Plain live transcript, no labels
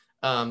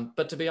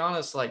But to be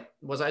honest, like,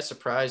 was I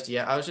surprised?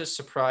 Yeah, I was just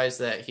surprised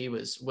that he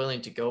was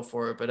willing to go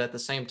for it. But at the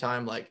same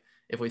time, like,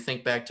 if we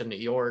think back to New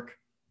York,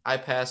 I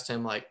passed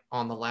him like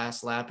on the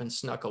last lap and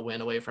snuck a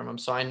win away from him.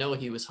 So I know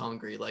he was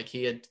hungry. Like,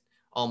 he had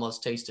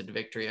almost tasted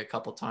victory a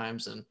couple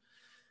times. And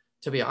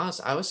to be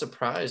honest, I was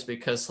surprised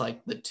because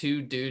like the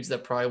two dudes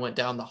that probably went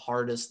down the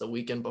hardest the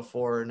weekend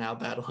before are now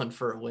battling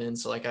for a win.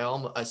 So like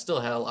I still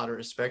had a lot of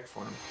respect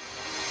for him.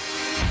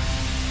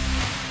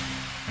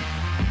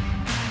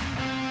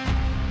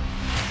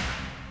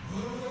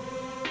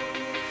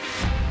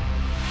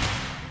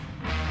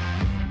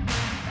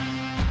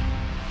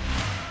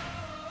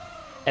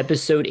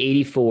 Episode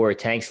 84,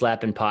 Tank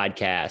Slapping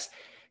Podcast.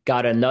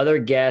 Got another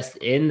guest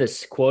in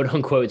this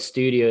quote-unquote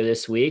studio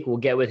this week. We'll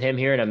get with him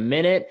here in a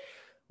minute.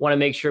 Want to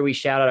make sure we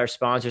shout out our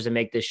sponsors and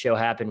make this show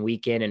happen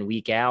week in and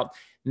week out.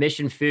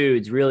 Mission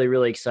Foods, really,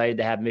 really excited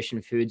to have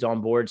Mission Foods on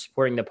board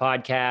supporting the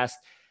podcast.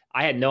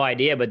 I had no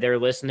idea, but they're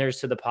listeners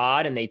to the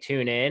pod, and they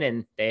tune in,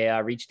 and they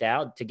reached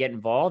out to get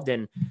involved,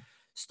 and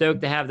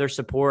stoked to have their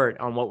support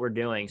on what we're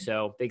doing.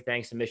 So big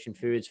thanks to Mission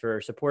Foods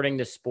for supporting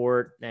the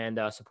sport and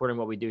supporting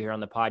what we do here on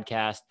the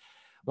podcast.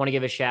 Want to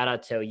give a shout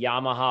out to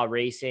Yamaha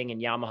Racing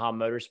and Yamaha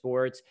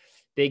Motorsports,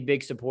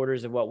 big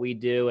supporters of what we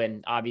do.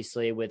 And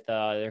obviously with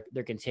their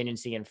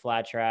contingency and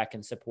flat track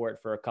and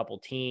support for a couple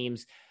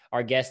teams.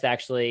 Our guest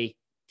actually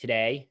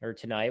today or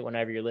tonight,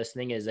 whenever you're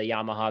listening, is a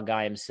Yamaha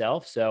guy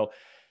himself. So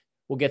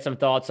we'll get some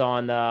thoughts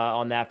on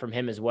that from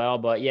him as well.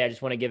 But yeah, I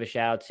just want to give a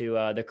shout out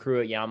to the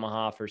crew at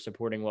Yamaha for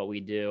supporting what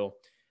we do.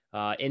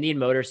 Indian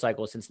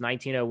Motorcycle, since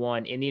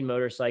 1901, Indian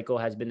Motorcycle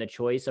has been the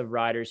choice of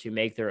riders who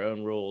make their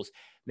own rules.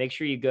 Make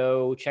sure you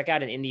go check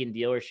out an Indian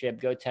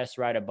dealership, go test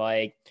ride a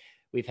bike.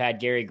 We've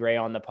had Gary Gray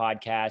on the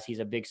podcast. He's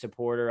a big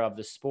supporter of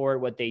the sport,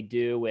 what they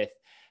do with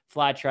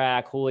flat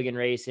track, hooligan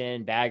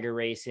racing, bagger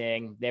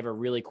racing. They have a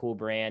really cool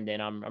brand,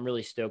 and I'm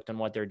really stoked on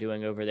what they're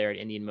doing over there at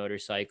Indian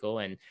Motorcycle.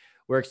 And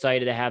we're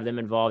excited to have them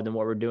involved in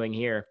what we're doing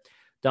here.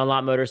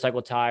 Dunlop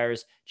Motorcycle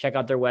Tires. Check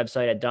out their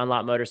website at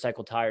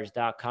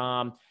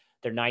dunlopmotorcycletires.com.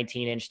 Their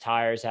 19-inch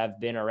tires have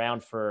been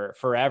around for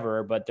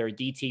forever, but their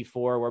DT4,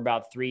 we're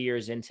about 3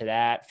 years into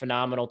that.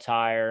 Phenomenal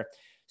tire.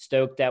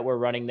 Stoked that we're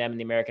running them in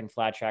the American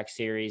Flat Track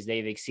Series.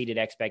 They've exceeded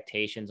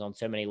expectations on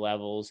so many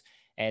levels.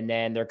 And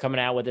then they're coming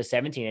out with a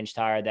 17-inch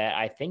tire that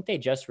I think they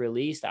just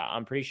released.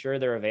 I'm pretty sure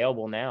they're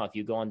available now. If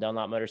you go on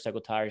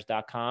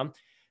dunlopmotorcycletires.com,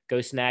 go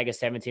snag a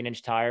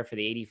 17-inch tire for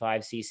the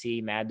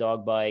 85cc Mad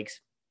Dog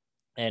bikes.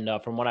 And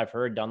from what I've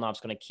heard, Dunlop's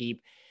going to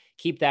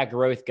keep that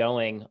growth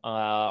going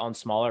on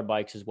smaller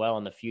bikes as well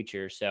in the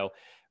future. So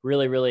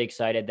really, really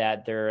excited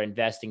that they're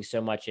investing so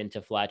much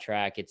into flat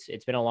track.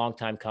 It's been a long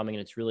time coming,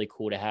 and it's really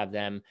cool to have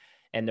them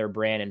and their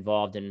brand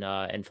involved in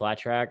flat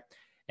track.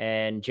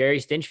 And Jerry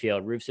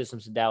Stinchfield, Roof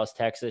Systems in Dallas,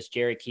 Texas.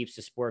 Jerry keeps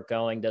the sport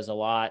going, does a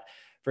lot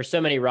for so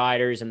many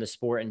riders and the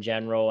sport in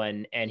general.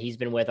 And he's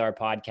been with our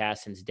podcast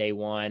since day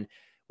one.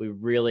 We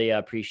really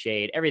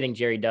appreciate everything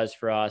Jerry does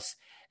for us.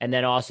 And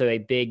then also a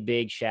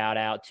big shout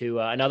out to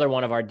another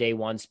one of our day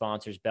one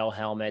sponsors, Bell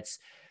Helmets.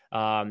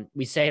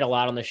 We say it a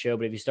lot on the show,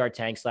 but if you start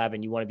tank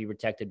slapping, you want to be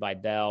protected by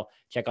Bell,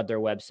 check out their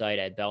website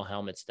at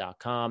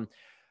bellhelmets.com.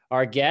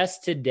 Our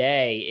guest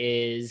today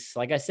is,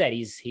 like I said,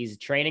 he's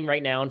training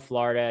right now in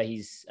Florida.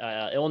 He's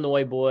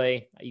Illinois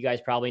boy. You guys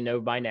probably know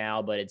by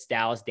now, but it's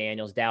Dallas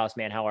Daniels. Dallas,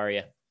 man, how are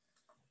you?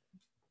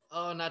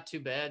 Oh, not too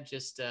bad.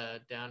 Just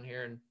down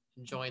here and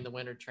enjoying the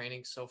winter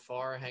training so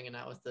far, hanging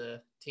out with the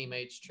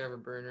teammates Trevor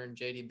Bruner and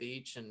JD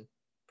Beach, and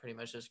pretty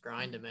much just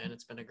grinding, man.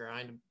 It's been a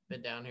grind.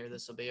 Been down here.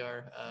 This will be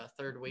our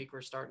third week.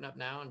 We're starting up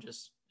now and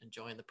just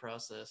enjoying the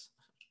process.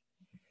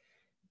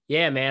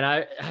 Yeah, man,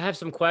 I have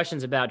some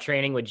questions about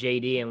training with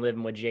JD and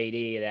living with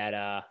JD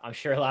that I'm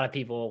sure a lot of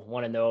people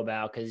want to know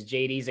about, because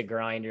JD's a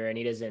grinder and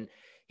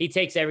he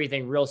takes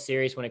everything real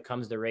serious when it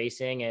comes to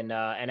racing, and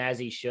as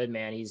he should,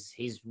 man.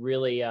 He's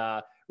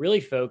really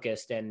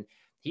focused, and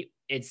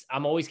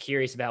I'm always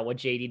curious about what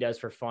JD does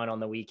for fun on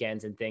the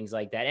weekends and things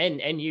like that,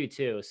 and you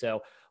too.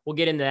 So we'll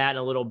get into that in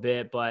a little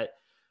bit, but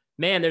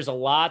man, there's a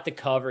lot to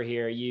cover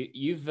here. It's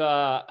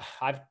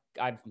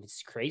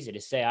crazy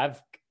to say,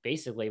 I've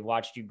basically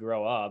watched you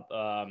grow up.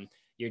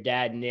 Your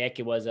dad,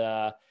 Nick, was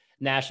a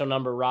national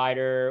number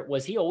rider.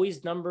 Was he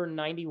always number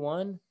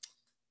 91?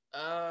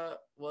 Well,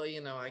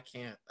 I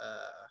can't,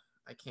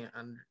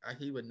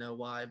 he would know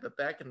why, but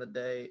back in the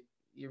day,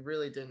 you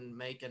really didn't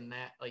make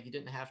you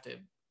didn't have to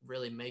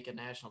really make a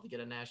national to get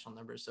a national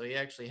number. So he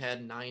actually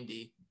had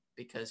 90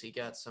 because he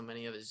got so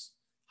many of his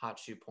hot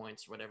shoe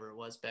points, whatever it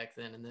was back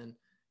then. And then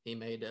he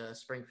made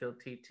Springfield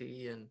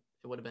TT, and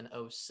it would have been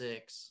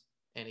 06,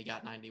 and he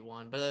got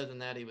 91. But other than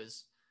that, he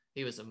was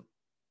a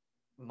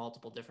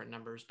multiple different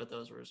numbers, but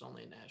those were his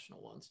only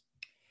national ones.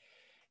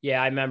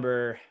 Yeah, I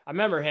remember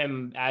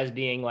him as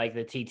being like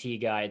the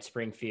TT guy at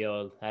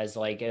Springfield, as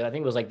like, I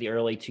think it was like the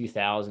early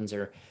 2000s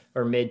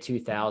or mid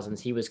 2000s.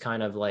 He was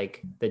kind of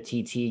like the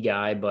TT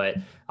guy, but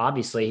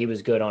obviously he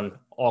was good on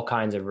all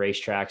kinds of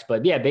racetracks.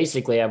 But yeah,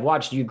 basically I've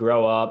watched you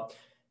grow up,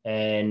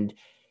 and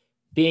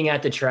being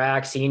at the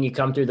track, seeing you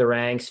come through the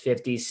ranks,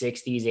 50s,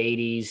 60s,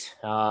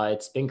 80s.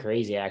 It's been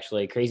crazy,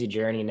 actually. Crazy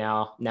journey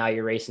now. Now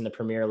you're racing the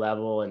premier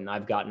level, and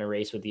I've gotten a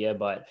race with you,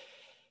 but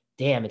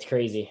damn, it's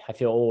crazy. I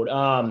feel old.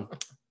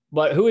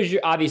 But who is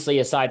your, obviously,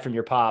 aside from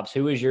your pops,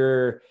 who is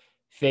your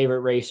favorite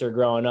racer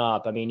growing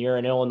up? I mean, you're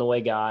an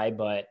Illinois guy,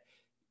 but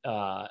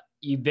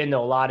you've been to a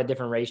lot of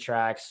different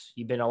racetracks.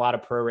 You've been to a lot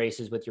of pro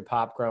races with your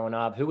pop growing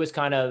up. Who was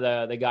kind of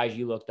the guys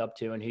you looked up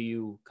to and who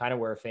you kind of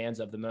were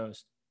fans of the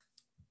most?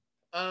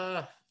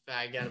 Uh,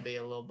 I gotta be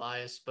a little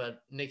biased,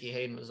 but Nicky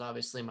Hayden was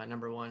obviously my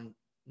number one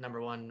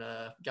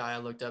guy I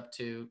looked up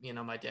to. You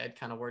know, my dad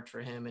kind of worked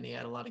for him, and he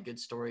had a lot of good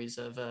stories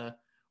of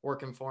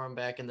working for him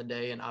back in the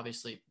day. And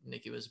obviously,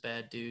 Nicky was a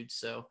bad dude.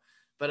 So,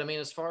 but I mean,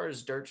 as far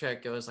as dirt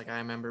track goes, like I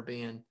remember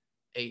being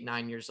 8,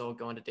 9 years old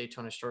going to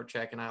Daytona short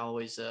track, and I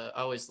always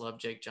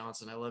loved Jake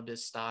Johnson. I loved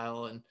his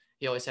style, and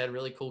he always had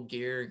really cool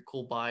gear and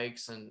cool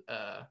bikes, and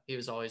he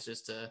was always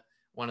just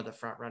one of the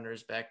front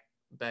runners back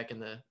in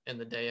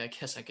the day, I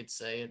guess I could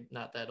say.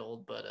 Not that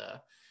old, but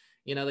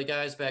you know, the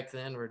guys back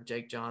then were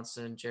Jake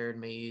Johnson, Jared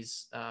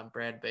Mees,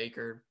 Brad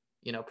Baker,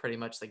 you know, pretty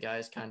much the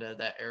guys kind of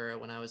that era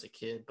when I was a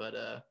kid.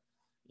 But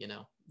you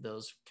know,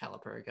 those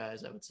caliper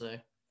guys, I would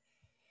say.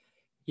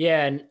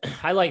 Yeah, and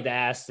I like to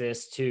ask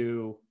this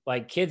to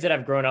like kids that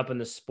have grown up in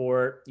the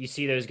sport. You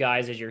see those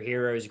guys as your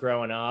heroes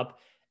growing up,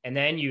 and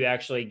then you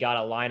actually got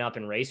to line up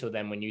and race with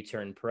them when you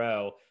turn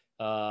pro.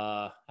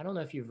 I don't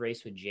know if you've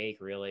raced with Jake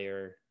really,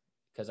 or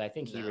because I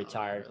think he No, not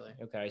retired. really.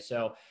 Okay,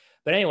 so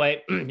but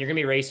anyway, you're gonna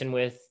be racing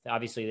with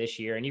obviously this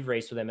year, and you've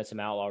raced with them at some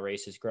outlaw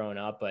races growing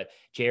up. But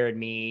Jared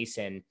Meese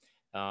and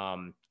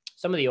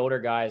some of the older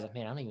guys,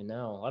 man, I don't even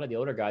know. A lot of the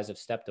older guys have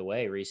stepped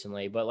away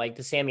recently, but like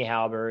the Sammy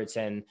Halberts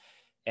and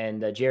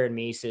Jared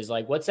Meese is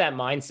like, what's that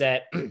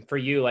mindset for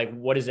you? Like,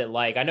 what is it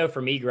like? I know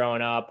for me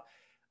growing up,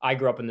 I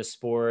grew up in the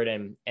sport,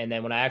 and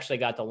then when I actually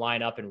got to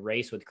line up and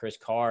race with Chris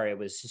Carr, it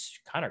was just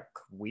kind of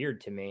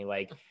weird to me.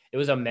 Like, it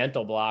was a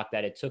mental block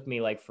that it took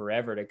me like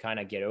forever to kind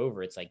of get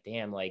over. It's like,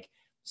 damn, like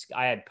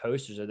I had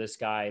posters of this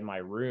guy in my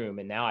room,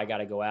 and now I got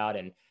to go out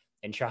and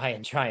try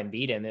and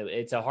beat him.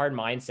 It's a hard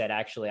mindset,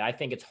 actually. I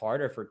think it's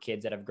harder for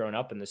kids that have grown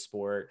up in the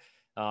sport,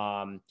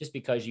 just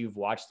because you've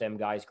watched them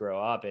guys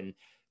grow up and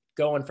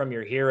going from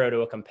your hero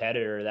to a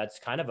competitor. That's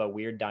kind of a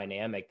weird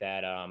dynamic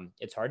that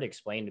it's hard to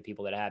explain to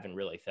people that haven't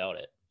really felt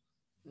it.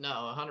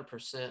 No,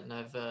 100%. And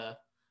I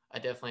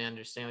definitely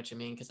understand what you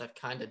mean because I've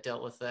kind of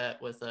dealt with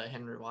that with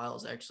Henry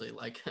Wiles actually.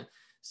 Like,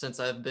 since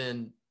I've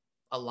been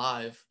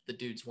alive, the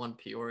dude's won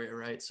Peoria,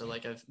 right? So,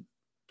 like, I've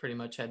pretty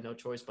much had no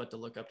choice but to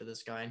look up to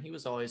this guy. And he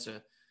was always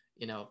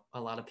you know, a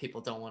lot of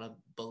people don't want to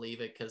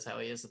believe it because how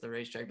he is at the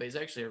racetrack, but he's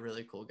actually a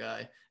really cool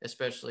guy,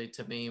 especially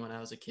to me when I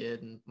was a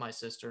kid and my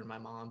sister and my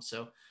mom.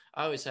 So,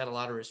 I always had a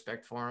lot of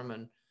respect for him.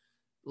 And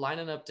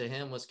lining up to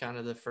him was kind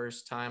of the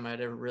first time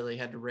I'd ever really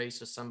had to race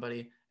with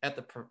somebody at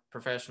the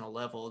professional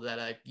level that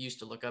I used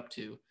to look up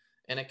to.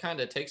 And it kind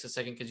of takes a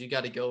second because you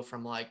got to go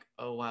from like,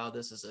 oh, wow,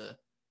 this is a,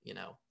 you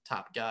know,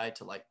 top guy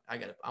to like,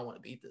 I want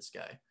to beat this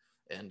guy.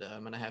 And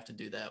I'm going to have to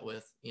do that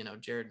with, you know,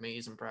 Jared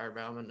Mees and Briar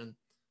Bauman and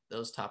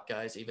those top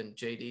guys, even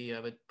JD, I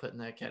would put in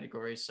that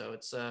category. So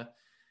it's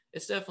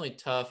definitely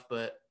tough,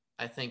 but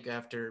I think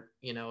after,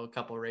 you know, a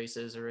couple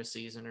races or a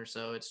season or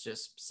so, it's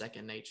just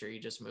second nature. You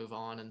just move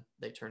on and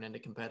they turn into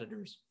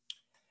competitors.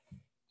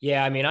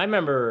 Yeah, I mean, I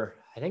remember,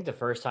 I think the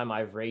first time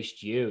I've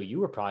raced you, you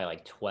were probably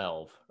like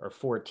 12 or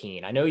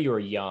 14. I know you were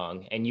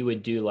young and you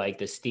would do like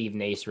the Steve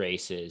Nace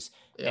races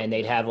and Yep.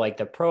 they'd have like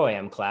the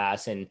pro-am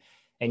class and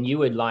you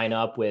would line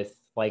up with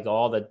like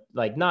all the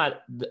like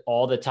not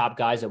all the top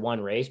guys at one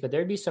race, but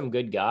there'd be some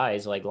good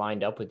guys like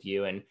lined up with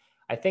you. And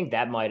I think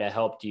that might have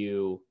helped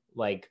you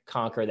like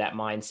conquer that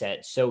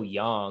mindset so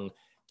young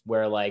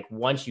where like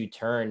once you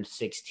turned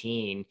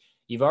 16,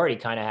 you've already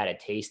kind of had a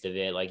taste of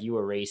it. Like you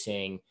were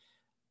racing,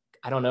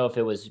 I don't know if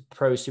it was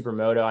pro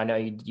supermoto. I know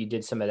you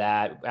did some of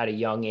that at a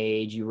young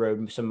age. You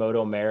rode some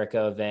Moto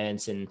America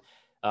events. And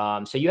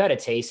so you had a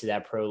taste of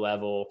that pro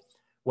level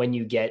when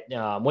you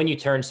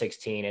turn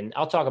 16. And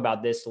I'll talk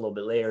about this a little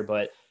bit later,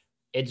 but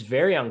it's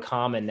very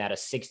uncommon that a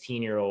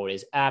 16-year-old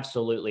is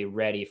absolutely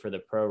ready for the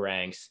pro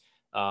ranks.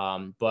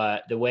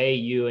 But the way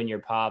you and your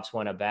pops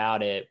went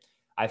about it,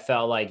 I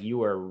felt like you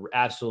were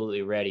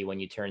absolutely ready when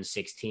you turned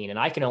 16. And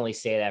I can only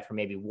say that for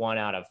maybe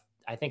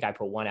I think I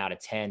put 1 out of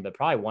 10, but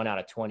probably 1 out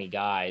of 20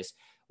 guys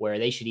where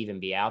they should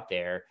even be out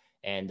there.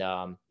 And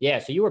yeah,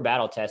 so you were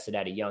battle tested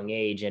at a young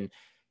age. And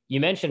you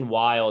mentioned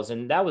Wiles,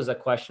 and that was a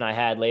question I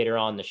had later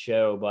on the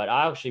show, but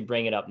I'll actually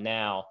bring it up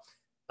now.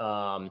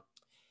 Um,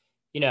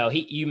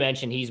 you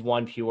mentioned he's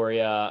won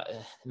Peoria.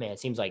 Man, it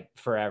seems like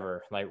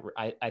forever. Like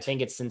I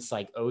think it's since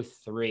like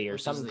 '03 or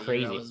Which is something the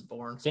year I crazy. was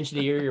born. Since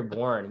the year you're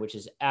born, which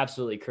is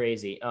absolutely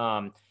crazy.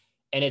 And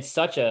it's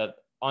such a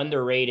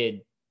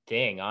underrated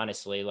thing,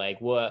 honestly.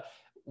 Like what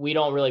we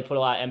don't really put a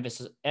lot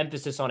of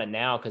emphasis on it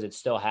now because it's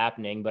still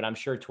happening. But I'm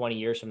sure 20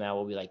 years from now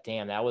we'll be like,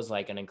 damn, that was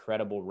like an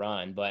incredible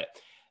run. But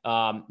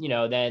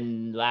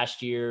then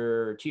last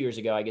year, 2 years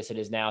ago, I guess it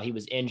is now, he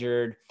was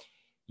injured.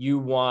 You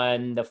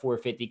won the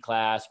 450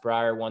 class.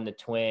 Briar won the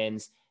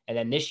twins. And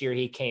then this year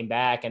he came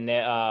back, and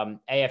the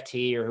AFT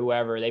or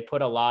whoever, they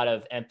put a lot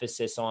of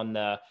emphasis on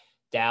the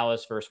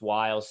Dallas versus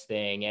Wiles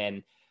thing.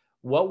 And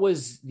what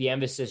was the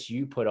emphasis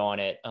you put on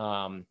it,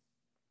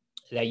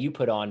 that you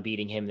put on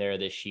beating him there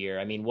this year?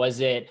 I mean, was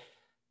it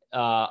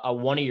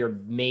one of your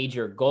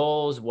major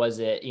goals? Was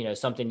it,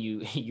 something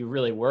you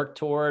really worked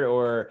toward,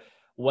 or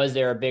was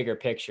there a bigger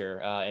picture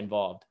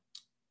involved?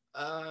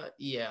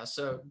 Yeah.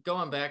 So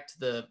going back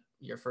to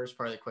your first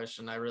part of the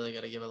question, I really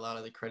got to give a lot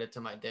of the credit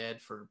to my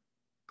dad for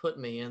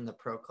putting me in the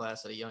pro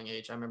class at a young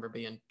age. I remember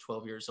being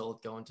 12 years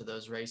old, going to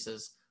those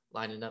races,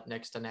 lining up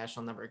next to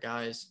national number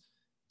guys,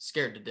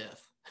 scared to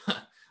death.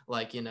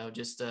 Like,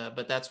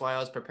 but that's why I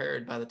was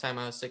prepared. By the time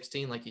I was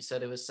 16, like you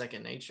said, it was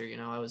second nature.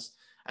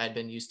 I had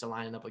been used to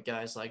lining up with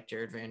guys like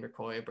Jared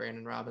Vanderkoy,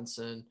 Brandon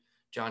Robinson,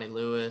 Johnny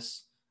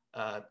Lewis,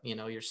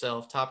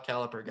 yourself, top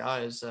caliber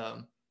guys.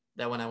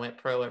 That when I went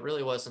pro, it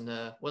really wasn't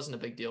a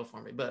big deal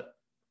for me. But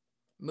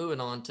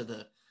moving on to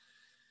the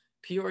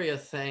Peoria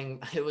thing,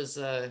 it was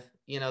that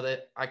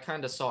I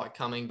kind of saw it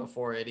coming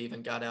before it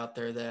even got out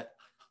there that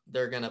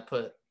they're gonna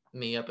put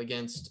me up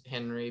against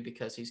Henry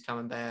because he's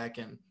coming back,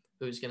 and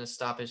who's gonna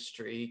stop his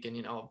streak,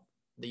 and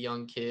the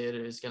young kid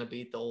who's gonna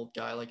beat the old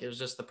guy. Like, it was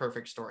just the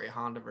perfect story,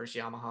 Honda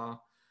versus Yamaha.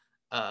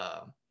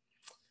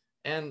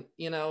 And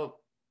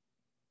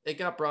it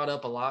got brought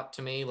up a lot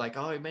to me, like,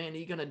 oh man, are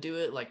you gonna do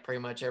it? Like, pretty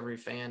much every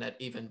fan at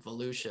even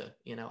Volusia,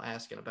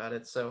 asking about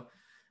it. So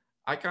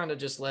I kind of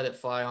just let it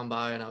fly on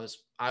by, and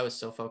I was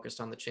so focused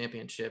on the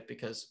championship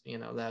because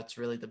that's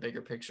really the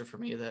bigger picture for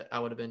me, that I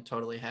would have been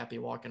totally happy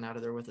walking out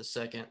of there with a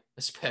second,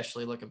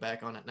 especially looking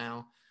back on it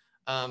now.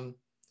 But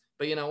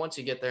once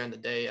you get there in the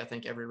day, I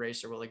think every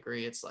racer will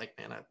agree. It's like,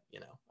 man,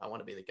 I want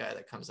to be the guy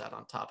that comes out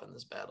on top in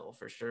this battle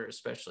for sure,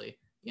 especially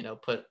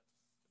put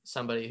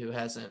somebody who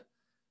hasn't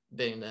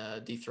been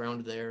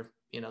dethroned there,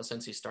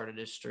 since he started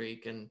his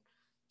streak. And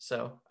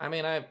so, I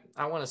mean,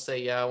 I want to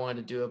say, yeah, I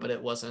wanted to do it, but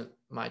it wasn't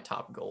my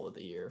top goal of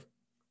the year.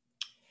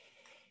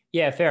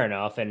 Yeah, fair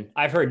enough. And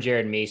I've heard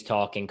Jared Meese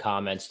talk in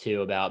comments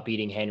too about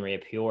beating Henry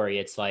at Peoria.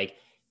 It's like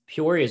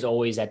Peoria is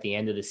always at the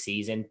end of the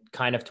season,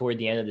 kind of toward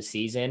the end of the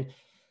season.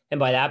 And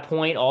by that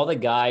point, all the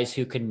guys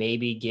who could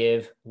maybe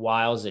give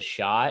Wiles a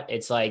shot,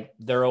 it's like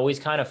they're always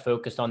kind of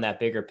focused on that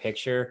bigger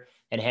picture.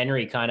 And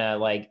Henry kind of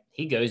like,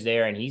 he goes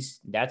there and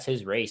that's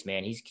his race,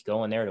 man. He's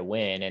going there to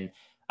win. And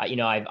I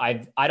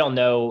don't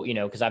know,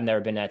 because I've never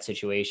been in that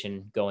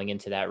situation going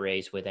into that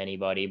race with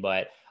anybody,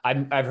 but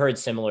I've heard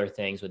similar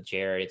things with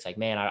Jared. It's like,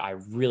 man, I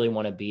really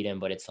want to beat him,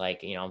 but it's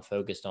like, I'm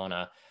focused on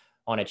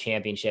a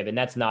championship. And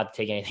that's not to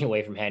take anything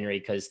away from Henry,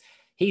 because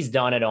he's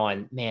done it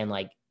on, man,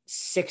 like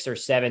 6 or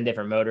 7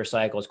 different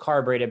motorcycles,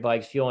 carbureted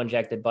bikes, fuel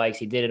injected bikes.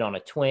 He did it on a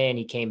twin.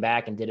 He came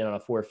back and did it on a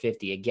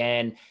 450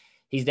 again.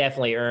 He's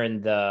definitely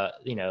earned the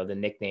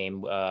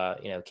nickname,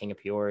 King of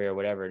Peoria or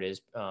whatever it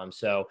is.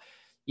 So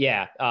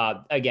yeah,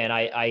 again,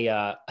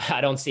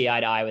 I don't see eye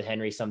to eye with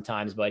Henry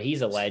sometimes, but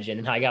he's a legend,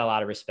 and I got a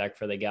lot of respect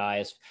for the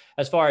guy.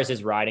 As far as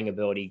his riding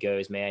ability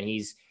goes, man,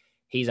 he's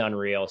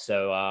unreal.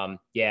 So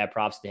yeah,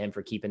 props to him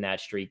for keeping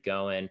that streak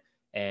going,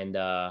 and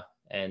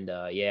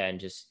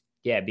just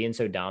being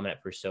so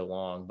dominant for so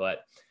long.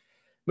 But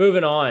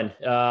moving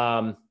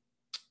on,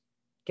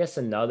 guess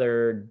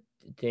another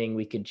thing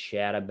we could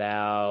chat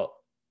about.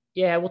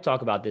 Yeah, we'll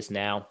talk about this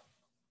now.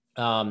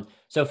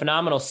 So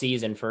phenomenal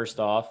season. First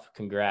off,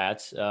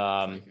 congrats.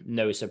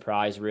 No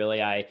surprise,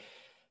 really. I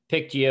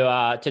picked you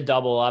to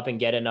double up and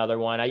get another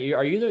one.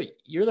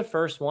 You're the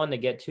first one to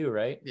get 2,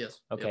 right?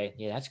 Yes. Okay. Yep.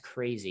 Yeah, that's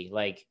crazy.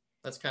 Like,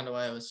 that's kind of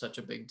why it was such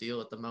a big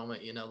deal at the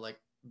moment, like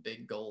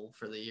big goal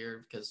for the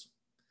year, because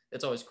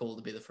it's always cool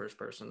to be the first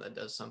person that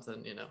does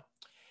something,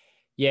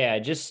 Yeah,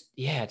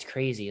 it's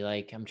crazy.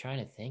 Like, I'm trying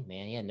to think,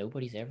 man. Yeah,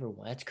 nobody's ever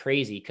won. That's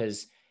crazy,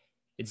 because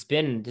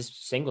this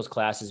singles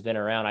class has been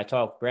around. I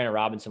talked, Brandon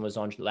Robinson was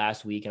on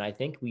last week, and I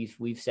think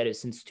we've said it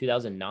since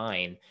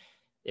 2009.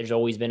 There's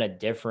always been a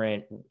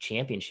different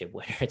championship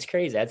winner. It's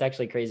crazy. That's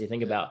actually crazy to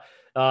think about.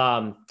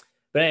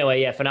 But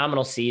anyway, yeah,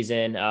 phenomenal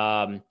season.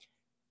 We're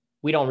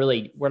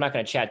not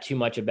going to chat too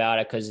much about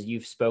it, because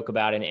you've spoke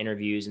about it in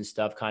interviews and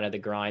stuff, kind of the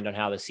grind on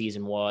how the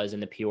season was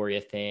and the Peoria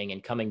thing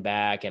and coming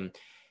back and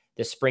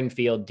the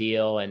Springfield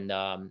deal and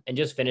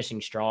just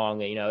finishing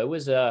strong. It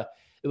was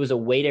a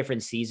way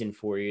different season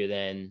for you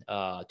than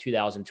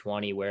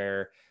 2020,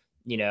 where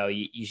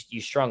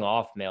you strung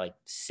off maybe like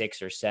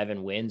 6 or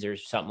 7 wins or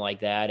something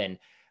like that, and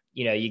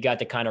you got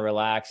to kind of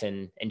relax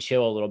and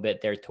chill a little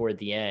bit there toward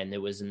the end.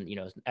 It wasn't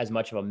as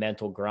much of a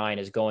mental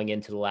grind as going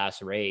into the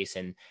last race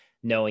and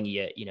knowing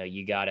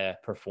you got to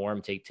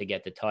perform to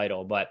get the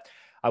title. But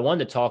I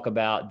wanted to talk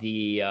about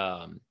the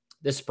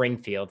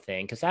Springfield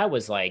thing, because that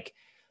was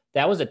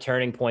a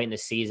turning point in the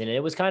season, and it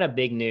was kind of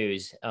big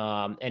news.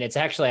 And it's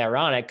actually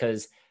ironic,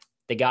 because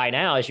the guy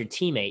now is your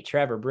teammate,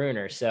 Trevor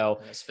Bruner.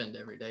 So I spend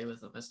every day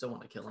with him. I still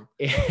want to kill him.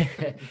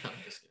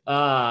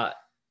 No,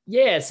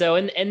 yeah. So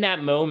in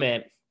that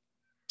moment,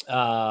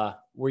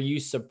 were you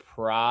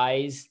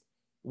surprised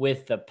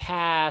with the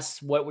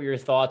pass? What were your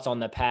thoughts on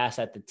the pass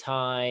at the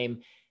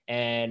time?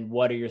 And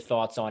what are your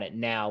thoughts on it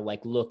now,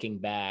 like looking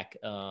back?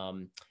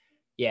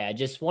 Yeah,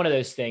 just one of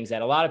those things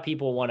that a lot of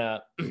people want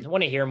to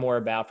want to hear more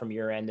about from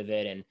your end of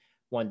it, and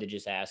wanted to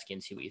just ask you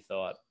and see what you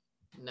thought.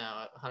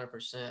 No,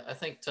 100%. I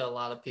think to a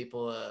lot of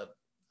people,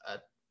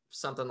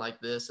 something like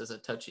this is a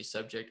touchy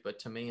subject, but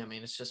to me, I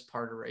mean, it's just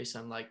part of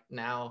racing. Like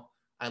now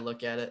I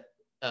look at it,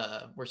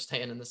 we're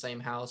staying in the same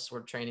house,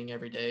 we're training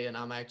every day, and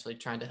I'm actually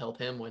trying to help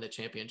him win a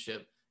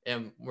championship,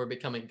 and we're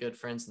becoming good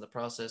friends in the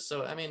process.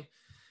 So, I mean,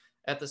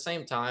 at the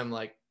same time,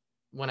 like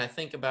when I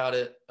think about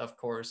it, of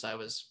course, I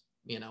was,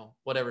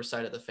 whatever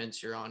side of the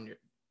fence you're on,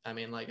 I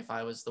mean, like if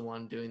I was the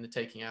one doing the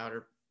taking out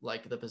or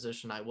like the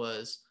position I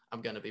was,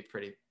 I'm going to be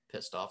pretty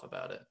pissed off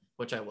about it,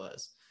 which I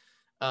was.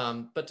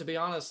 But to be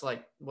honest,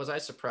 like, was I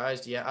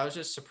surprised? Yeah, I was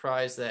just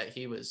surprised that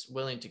he was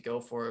willing to go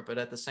for it. But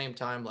at the same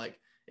time, like,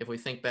 if we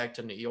think back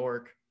to New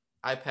York,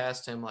 I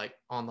passed him like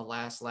on the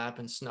last lap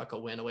and snuck a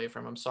win away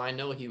from him. So I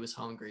know he was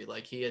hungry.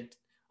 Like, he had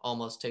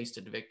almost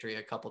tasted victory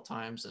a couple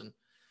times. And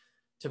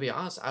to be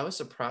honest, I was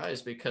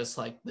surprised because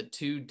like the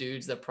two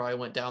dudes that probably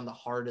went down the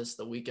hardest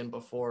the weekend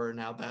before are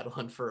now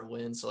battling for a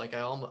win. So like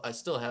I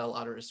still had a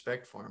lot of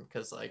respect for him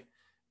because like,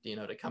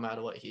 to come out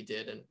of what he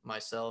did and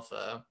myself,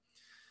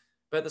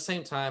 but at the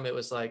same time, it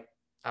was like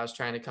I was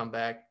trying to come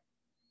back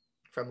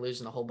from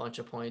losing a whole bunch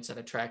of points at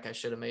a track I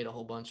should have made a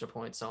whole bunch of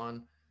points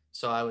on.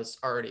 So I was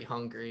already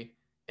hungry,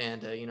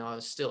 and I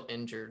was still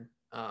injured.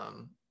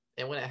 And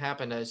when it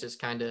happened, I was just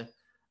kind of,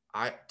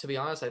 to be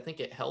honest, I think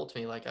it helped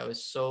me. Like I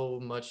was so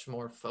much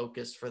more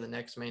focused for the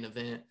next main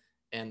event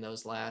and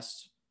those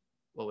last,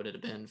 what would it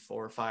have been,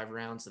 4 or 5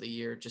 rounds of the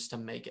year, just to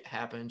make it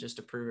happen, just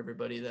to prove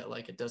everybody that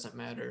like it doesn't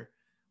matter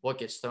what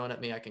gets thrown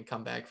at me, I can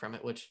come back from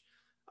it, which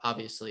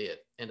obviously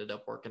it ended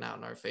up working out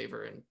in our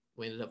favor and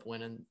we ended up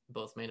winning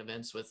both main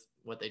events with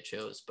what they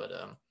chose. But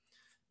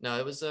no,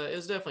 it was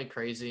definitely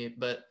crazy.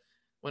 But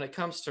when it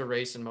comes to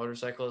racing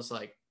motorcycles,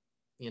 like,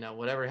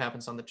 whatever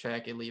happens on the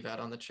track, you leave out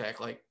on the track.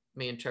 Like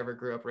me and Trevor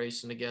grew up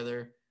racing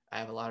together. I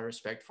have a lot of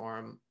respect for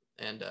him.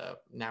 And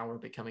now we're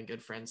becoming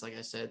good friends, like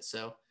I said.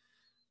 So,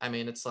 I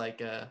mean, it's like,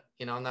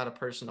 I'm not a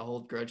person to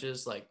hold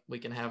grudges. Like we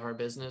can have our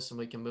business and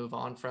we can move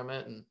on from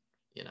it. And,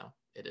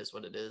 it is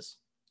what it is.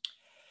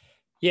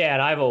 Yeah,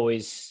 and I've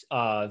always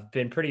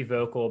been pretty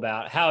vocal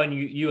about how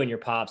you and your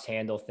pops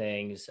handle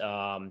things.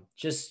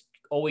 Just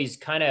always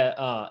kind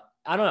of,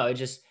 I don't know, it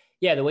just,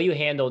 yeah, the way you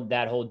handled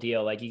that whole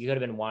deal, like you could have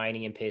been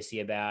whining and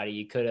pissy about it.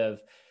 You could have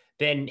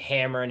been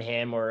hammering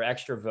him or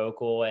extra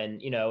vocal,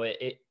 and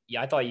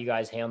yeah, I thought you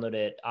guys handled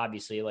it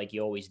obviously like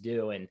you always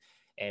do,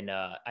 and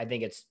I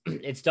think it's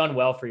it's done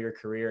well for your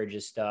career.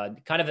 Just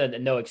kind of a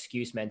no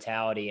excuse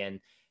mentality, and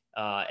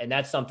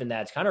that's something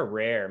that's kind of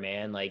rare,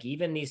 man. Like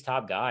even these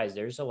top guys,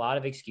 there's a lot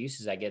of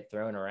excuses that get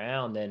thrown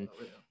around. And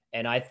Oh, yeah.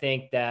 and I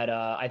think that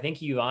I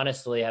think you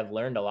honestly have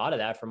learned a lot of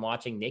that from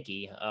watching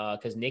Nicky,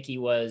 because Nicky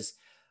was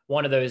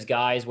one of those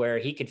guys where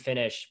he could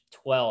finish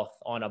 12th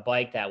on a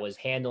bike that was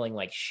handling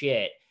like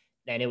shit.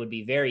 And it would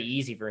be very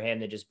easy for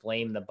him to just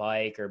blame the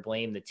bike or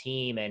blame the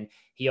team. And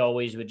he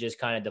always would just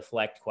kind of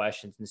deflect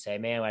questions and say,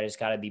 man, I just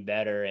got to be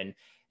better. And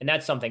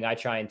that's something I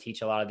try and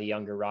teach a lot of the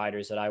younger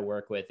riders that I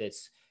work with.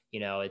 It's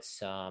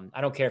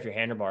I don't care if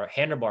your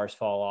handlebars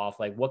fall off,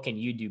 like what can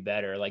you do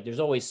better? Like there's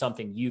always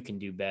something you can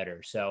do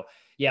better. So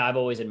yeah, I've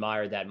always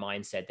admired that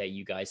mindset that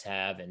you guys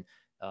have. And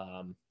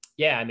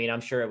yeah, I mean,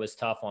 I'm sure it was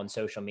tough on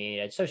social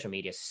media. Social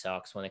media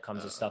sucks when it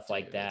comes to stuff Dude,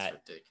 like it's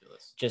that.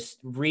 ridiculous. Just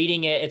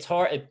reading it, it's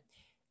hard.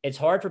 It's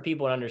hard for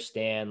people to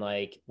understand,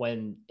 like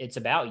when it's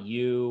about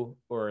you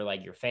or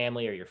like your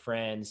family or your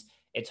friends.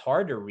 It's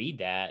hard to read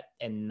that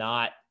and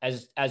not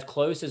as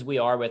close as we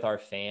are with our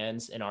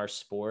fans in our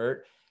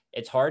sport.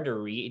 It's hard to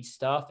read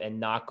stuff and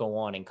not go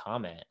on and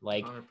comment.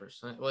 Like,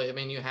 100%. Well, I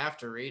mean, you have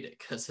to read it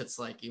because it's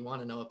like you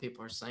want to know what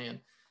people are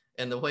saying.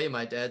 And the way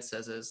my dad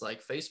says it is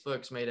like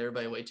Facebook's made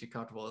everybody way too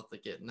comfortable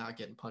with not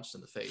getting punched in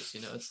the face.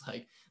 It's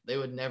like they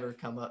would never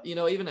come up.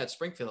 Even at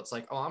Springfield, it's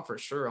like, oh, I'm for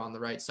sure on the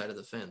right side of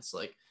the fence.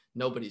 Like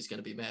nobody's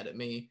gonna be mad at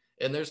me.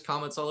 And there's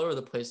comments all over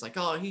the place like,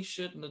 oh, he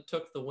shouldn't have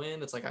took the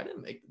win. It's like I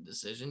didn't make the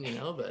decision,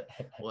 but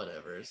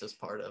whatever. It's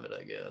just part of it,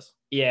 I guess.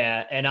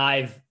 yeah, and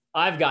I've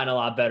gotten a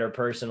lot better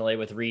personally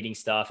with reading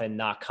stuff and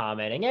not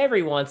commenting.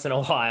 Every once in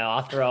a while,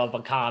 I'll throw up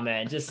a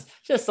comment just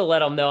to let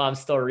them know I'm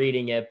still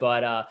reading it.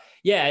 But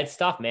yeah, it's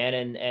tough,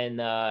 man. And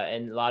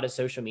a lot of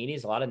social media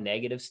is a lot of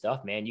negative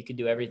stuff, man. You could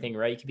do everything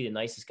right. You could be the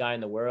nicest guy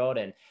in the world,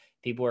 and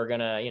people are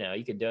gonna,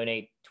 you could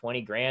donate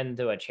 20 grand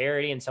to a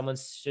charity, and someone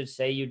should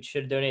say you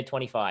should donate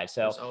 25.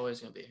 So there's always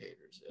gonna be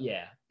haters.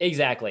 Yeah,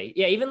 exactly.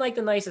 Yeah, even like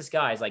the nicest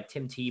guys, like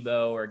Tim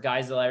Tebow, or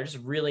guys that are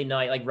just really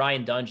nice, like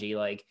Ryan Dungey,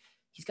 like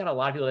he's got a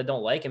lot of people that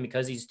don't like him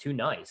because he's too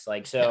nice.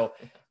 Like, so,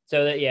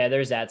 so that, yeah,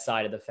 there's that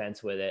side of the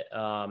fence with it.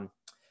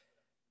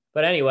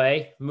 But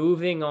anyway,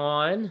 moving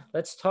on,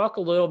 let's talk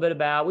a little bit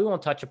about, we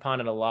won't touch upon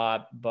it a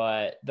lot,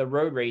 but the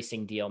road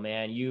racing deal,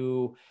 man.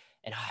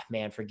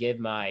 Man,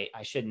 forgive I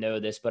should know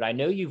this, but I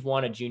know you've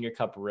won a Junior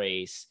Cup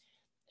race.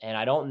 And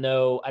I don't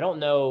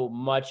know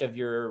much of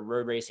your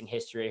road racing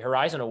history.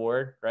 Horizon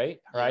Award,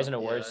 right? Yep, Horizon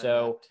Award. yeah, I have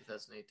So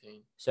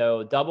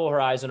 2018. double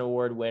Horizon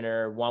Award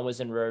winner. One was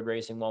in road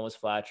racing, one was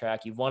flat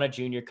track. You've won a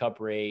junior cup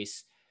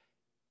race.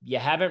 You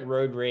haven't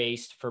road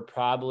raced for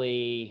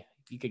probably,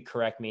 you could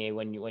correct me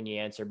when you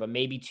answer, but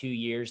maybe 2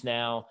 years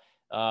now.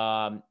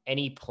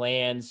 Any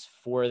plans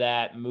for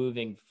that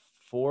moving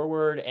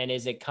forward? And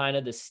is it kind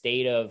of the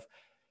state of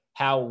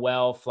how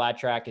well flat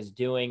track is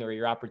doing, or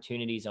your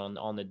opportunities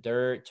on the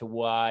dirt, to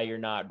why you're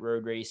not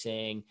road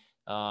racing?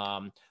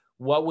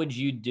 What would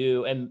you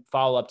do? And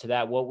follow up to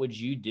that, what would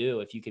you do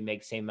if you could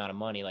make the same amount of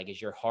money? Like,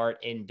 is your heart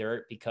in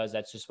dirt because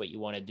that's just what you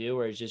want to do,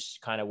 or is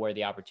just kind of where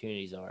the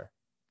opportunities are?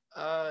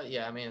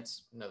 Yeah, I mean,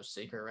 it's no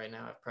secret right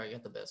now. I've probably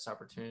got the best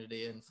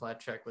opportunity in flat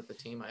track with the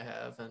team I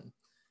have. And,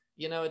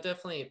 it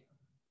definitely,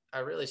 I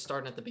really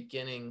started at the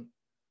beginning.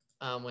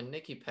 When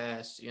Nikki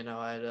passed,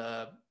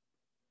 I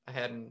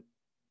hadn't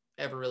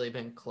ever really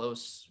been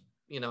close.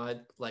 We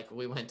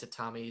went to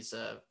Tommy's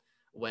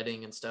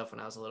wedding and stuff when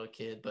I was a little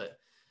kid. But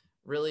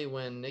really,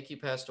 when Nikki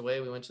passed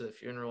away, we went to the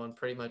funeral. And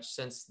pretty much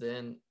since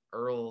then,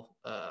 Earl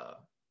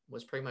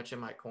was pretty much in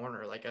my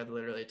corner. Like, I'd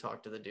literally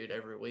talk to the dude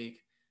every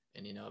week.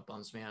 And it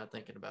bums me out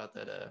thinking about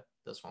that.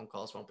 Those phone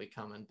calls won't be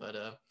coming. But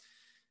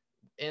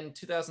in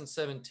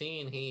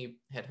 2017, he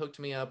had hooked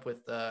me up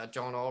with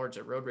John Aldridge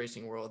at Road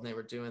Racing World, and they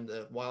were doing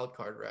the wild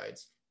card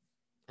rides.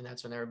 And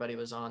that's when everybody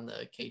was on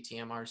the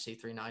KTM RC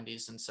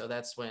 390s. And so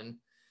that's when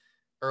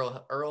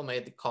Earl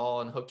made the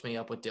call and hooked me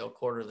up with Dale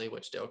Quarterly,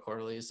 which Dale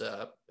Quarterly is,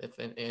 if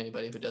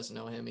anybody who doesn't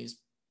know him, he's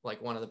like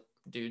one of the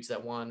dudes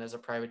that won as a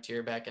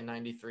privateer back in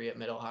 '93 at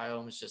Mid Ohio,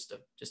 and was just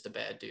a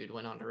bad dude.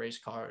 Went on to race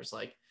cars.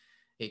 Like,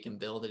 he can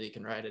build it, he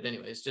can ride it.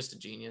 Anyways, just a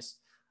genius.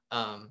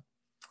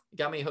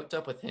 Got me hooked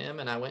up with him,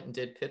 and I went and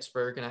did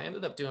Pittsburgh, and I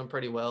ended up doing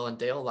pretty well. And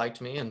Dale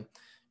liked me, and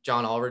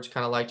John Aldridge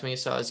kind of liked me,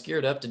 so I was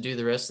geared up to do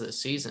the rest of the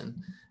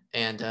season.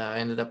 And I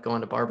ended up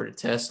going to Barber to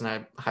test, and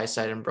I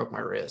high-sided and broke my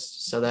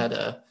wrist. So that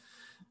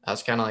I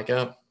was kind of like,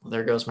 oh, well,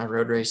 there goes my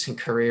road racing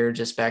career,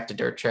 just back to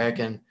dirt track.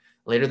 And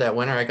later that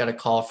winter, I got a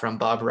call from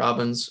Bob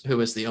Robbins, who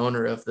was the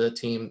owner of the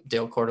team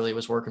Dale Quarterly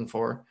was working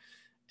for.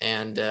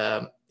 And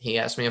he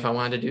asked me if I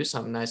wanted to do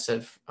something. I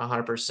said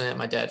 100%.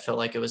 My dad felt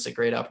like it was a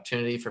great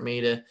opportunity for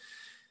me to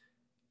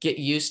get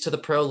used to the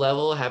pro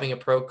level, having a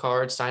pro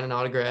card, signing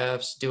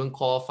autographs, doing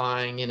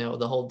qualifying,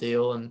 the whole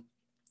deal, and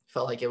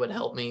felt like it would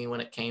help me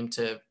when it came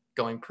to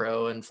going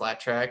pro and flat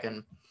track.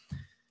 And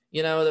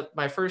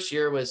my first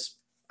year was,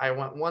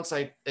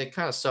 it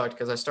kind of sucked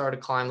because I started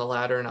to climb the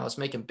ladder and I was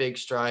making big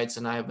strides,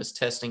 and I was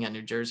testing at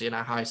New Jersey, and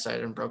I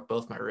high-sided and broke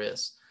both my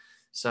wrists.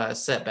 So I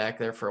sat back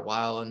there for a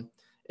while, and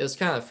it was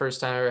kind of the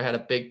first time I ever had a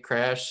big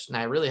crash, and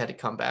I really had to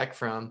come back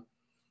from.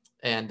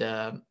 And,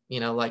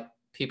 like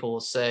people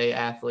will say,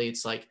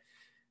 athletes, like,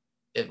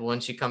 if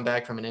once you come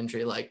back from an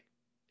injury, like,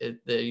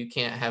 you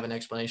can't have an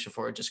explanation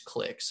for it, just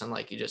clicks, and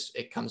like,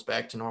 it comes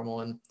back to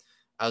normal. And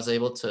I was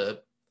able to,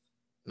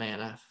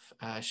 man,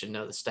 I should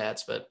know the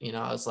stats, but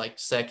I was like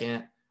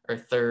second or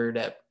third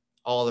at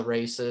all the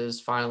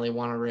races, finally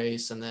won a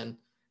race. And then,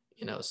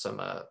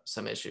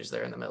 some issues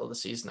there in the middle of the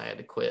season, I had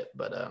to quit.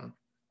 But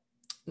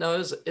no,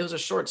 it was a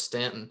short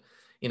stint. And,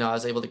 I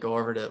was able to go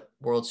over to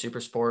World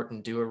Supersport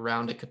and do a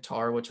round at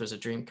Qatar, which was a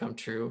dream come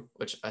true,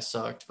 which I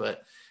sucked,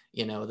 but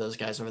those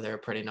guys over there are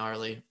pretty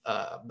gnarly.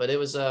 But it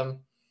was a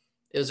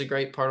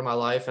great part of my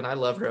life, and I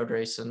love road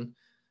racing.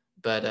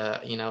 But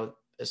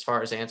as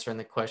far as answering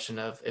the question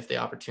of if the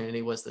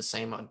opportunity was the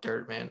same on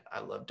dirt, man,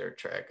 I love dirt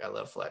track. I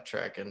love flat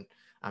track. And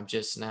I'm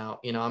just now,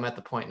 I'm at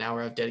the point now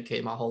where I've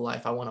dedicated my whole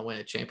life. I want to win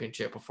a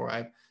championship before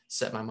I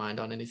set my mind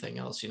on anything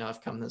else.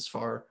 I've come this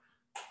far.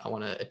 I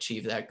want to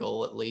achieve that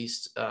goal at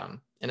least.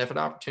 And if an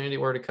opportunity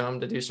were to come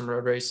to do some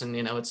road racing,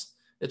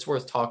 it's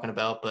worth talking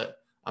about, but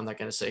I'm not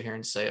going to sit here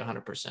and say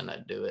 100%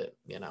 I'd do it.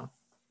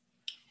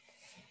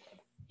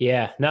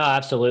 Yeah, no,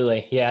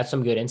 absolutely. Yeah, that's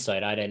some good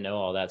insight. I didn't know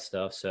all that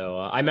stuff. So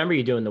I remember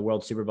you doing the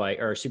World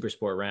Superbike or Super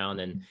Sport round,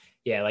 and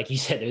yeah, like you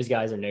said, those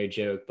guys are no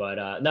joke.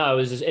 But no,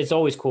 it's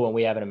always cool when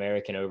we have an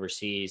American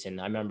overseas, and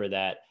I remember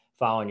that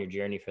following your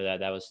journey for that.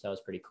 That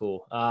was pretty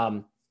cool.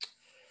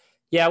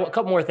 Yeah, a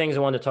couple more things I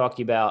wanted to talk to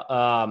you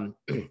about.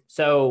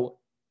 So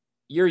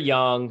you're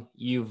young.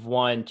 You've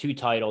won 2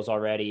 titles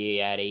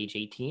already at age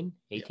 18.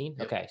 18.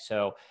 Yep. Okay,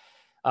 so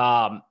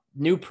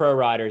new pro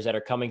riders that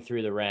are coming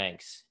through the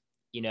ranks.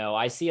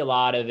 I see a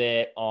lot of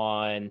it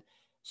on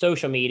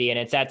social media, and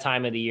it's that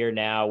time of the year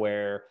now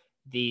where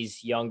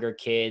these younger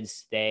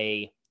kids,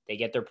 they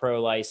get their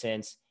pro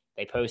license,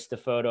 they post the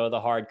photo of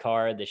the hard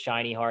card, the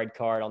shiny hard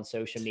card on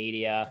social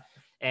media,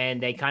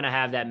 and they kind of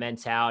have that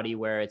mentality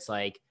where it's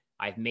like,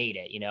 I've made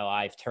it,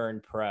 I've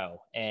turned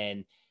pro.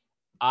 And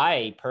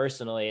I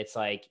personally, it's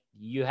like,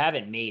 you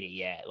haven't made it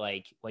yet.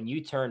 Like, when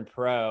you turn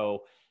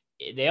pro,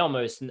 they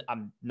almost,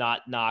 I'm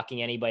not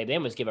knocking anybody, they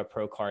almost give a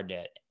pro card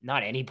to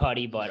not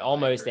anybody, but No,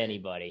 almost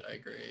anybody. I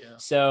agree. Yeah.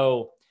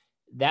 So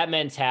that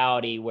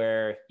mentality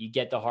where you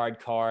get the hard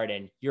card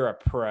and you're a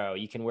pro,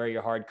 you can wear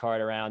your hard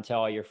card around,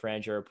 tell all your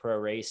friends you're a pro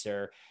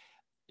racer.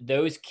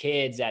 those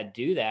kids that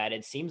do that,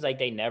 it seems like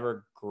they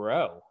never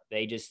grow.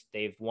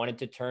 They've wanted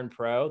to turn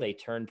pro. They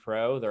turn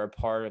pro. They're a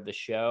part of the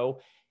show,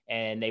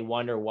 and they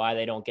wonder why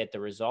they don't get the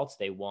results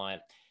they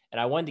want.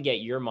 And I wanted to get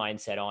your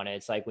mindset on it.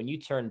 It's like when you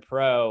turn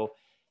pro,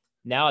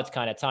 now it's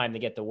kind of time to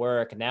get to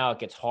work. Now it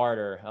gets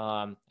harder.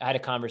 I had a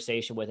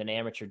conversation with an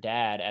amateur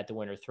dad at the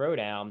Winter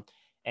Throwdown,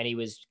 and he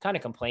was kind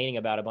of complaining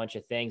about a bunch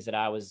of things that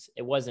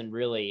it wasn't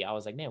really, I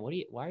was like, man,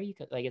 why are you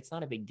like, it's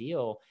not a big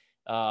deal.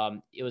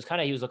 It was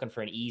kind of, he was looking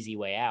for an easy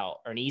way out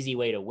or an easy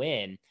way to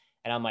win.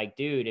 And I'm like,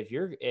 dude, if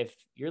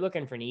you're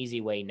looking for an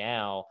easy way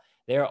now,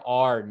 there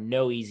are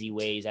no easy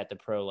ways at the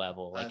pro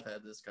level. Like, I've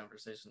had this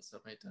conversation so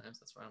many times.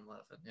 That's why I'm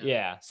laughing.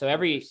 yeah. So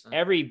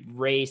every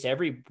race,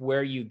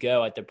 everywhere you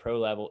go at the pro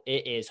level,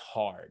 it is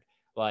hard.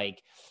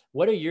 Like,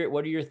 what are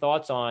your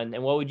thoughts on,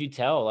 and what would you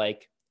tell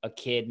like a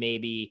kid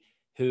maybe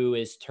who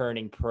is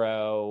turning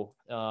pro?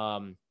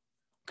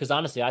 Because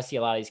honestly, I see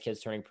a lot of these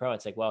kids turning pro.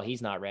 It's like, well,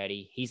 he's not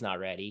ready. He's not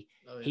ready.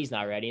 Oh, yeah. He's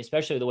not ready.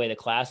 Especially the way the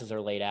classes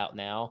are laid out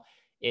now.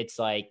 It's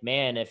like,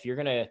 man, if you're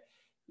gonna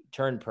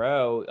turn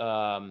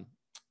pro,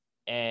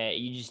 and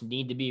you just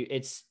need to be.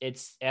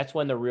 That's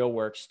when the real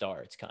work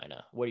starts. Kind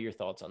of. What are your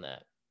thoughts on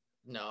that?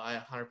 No,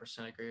 I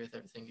 100% agree with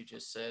everything you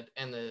just said.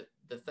 And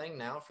the thing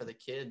now for the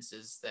kids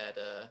is that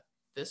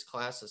this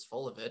class is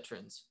full of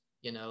veterans.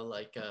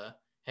 Like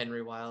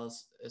Henry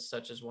Wiles is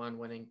such as one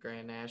winning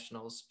Grand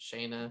Nationals.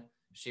 Shayna,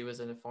 she was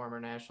a former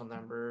national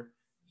number.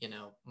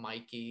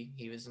 Mikey,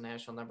 he was a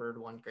national number,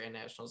 won Grand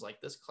Nationals.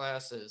 Like this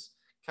class is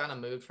kind of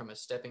moved from a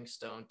stepping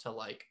stone to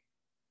like,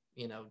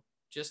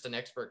 just an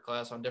expert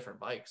class on different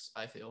bikes,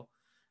 I feel.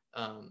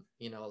 A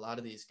lot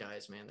of these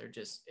guys, man,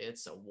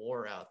 it's a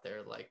war out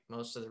there. Like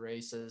most of the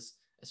races,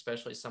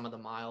 especially some of the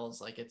miles,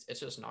 like it's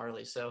just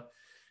gnarly. So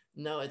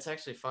no, it's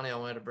actually funny. I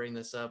wanted to bring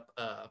this up.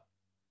 I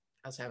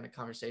was having a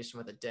conversation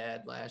with a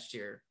dad last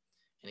year,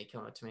 and he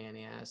came up to me and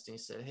he asked, and he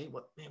said, "Hey,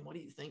 what do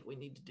you think we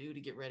need to do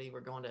to get ready? We're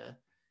going to,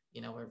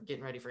 we're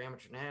getting ready for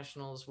amateur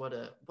nationals. What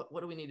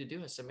do we need to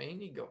do?" I said, "Man, you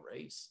need to go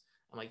race."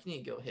 I'm like, "You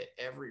need to go hit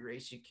every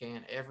race you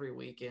can every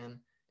weekend,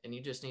 and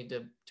you just need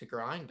to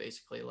grind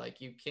basically.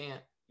 Like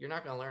you're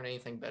not going to learn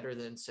anything better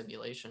than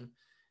simulation."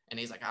 And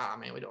he's like,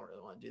 man, we don't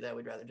really want to do that.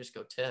 We'd rather just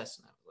go test."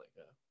 And I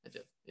was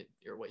like,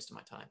 you're wasting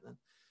my time then.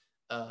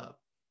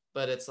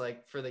 But it's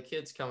like for the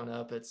kids coming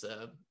up, it's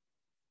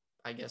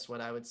I guess what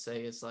I would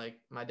say is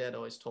like my dad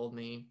always told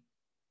me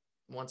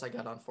once I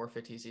got on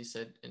 450s, he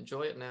said,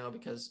 "Enjoy it now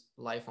because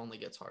life only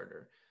gets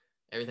harder.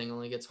 Everything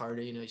only gets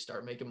harder. You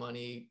start making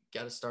money,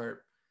 got to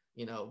start,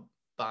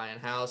 buying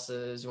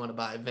houses. You want to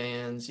buy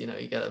vans, you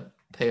got to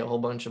pay a whole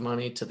bunch of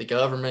money to the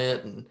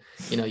government, and,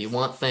 you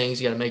want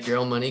things, you got to make your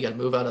own money, you got to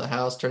move out of the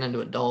house, turn into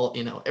an adult,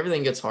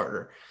 everything gets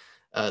harder.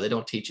 They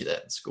don't teach you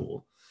that in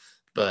school.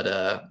 But,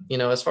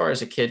 as far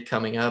as a kid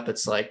coming up,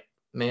 it's like,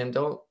 man,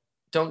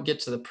 don't get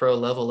to the pro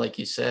level, like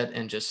you said,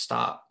 and just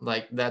stop.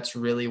 Like that's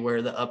really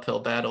where the uphill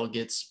battle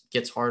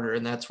gets harder.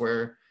 And that's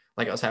where,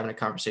 like I was having a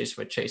conversation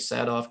with Chase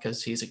Sadoff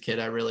because he's a kid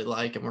I really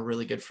like and we're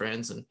really good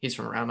friends and he's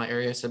from around my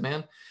area. I said,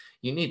 "Man,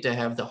 you need to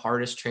have the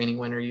hardest training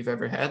winter you've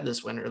ever had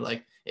this winter.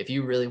 Like if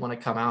you really want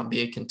to come out and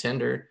be a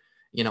contender,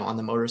 on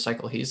the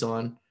motorcycle he's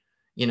on,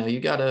 you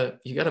gotta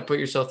put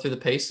yourself through the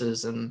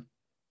paces." And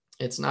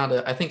it's not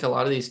I think a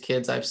lot of these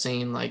kids I've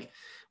seen, like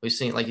we've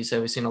seen, like you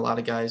said, we've seen a lot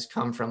of guys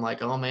come from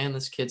like, "Oh man,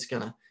 this kid's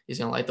he's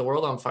gonna light the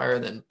world on fire,"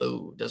 then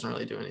boo, doesn't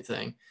really do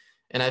anything.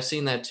 And I've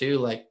seen that too,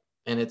 like,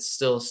 and it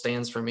still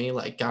stands for me,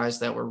 like guys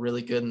that were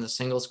really good in the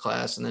singles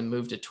class and then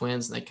moved to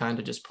twins and they kind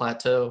of just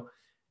plateau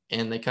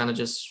and they kind of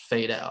just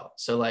fade out.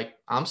 So like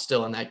I'm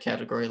still in that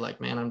category.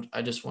 Like, man,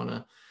 I don't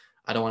want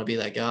to be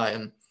that guy.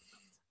 And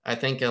I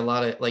think a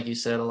lot of, like you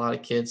said, a lot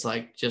of kids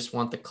like just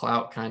want the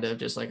clout, kind of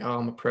just like, "Oh,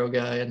 I'm a pro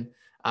guy and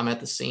I'm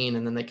at the scene,"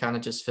 and then they kind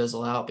of just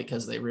fizzle out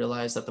because they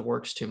realize that the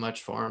work's too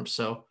much for them.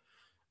 So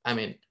I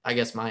mean, I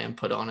guess my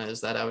input on it is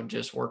that I would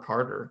just work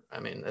harder. I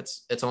mean,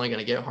 it's only going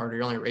to get harder.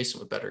 You're only racing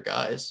with better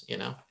guys.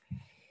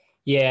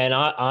 Yeah, and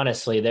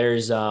honestly,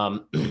 there's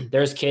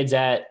there's kids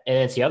and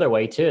it's the other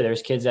way too.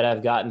 There's kids that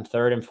have gotten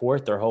third and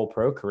fourth their whole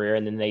pro career,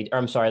 and then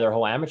their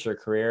whole amateur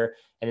career,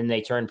 and then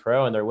they turn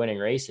pro and they're winning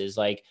races.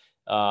 Like,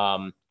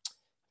 trying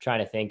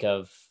to think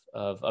of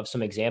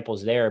some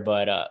examples there,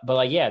 but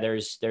like, yeah,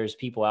 there's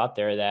people out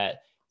there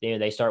that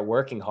they start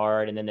working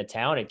hard, and then the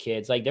talented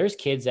kids, like there's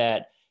kids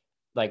that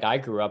like I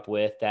grew up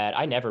with that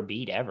I never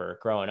beat ever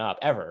growing up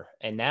ever,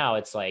 and now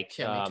it's like,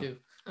 Yeah, me too.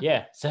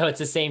 yeah, so it's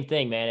the same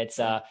thing, man. It's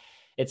a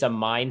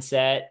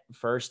mindset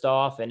first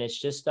off, and it's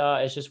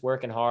just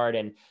working hard,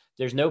 and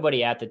there's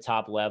nobody at the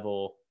top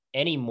level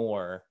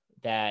anymore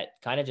that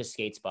kind of just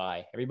skates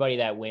by. Everybody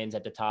that wins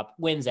at the top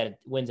wins at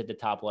the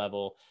top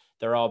level.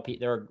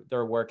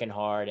 They're working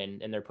hard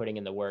and they're putting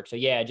in the work. So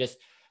yeah, just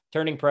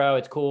turning pro,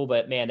 it's cool,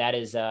 but man, that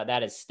is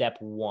step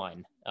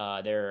one.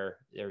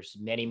 There's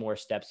many more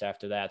steps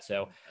after that.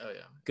 So Oh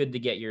yeah, good to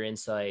get your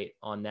insight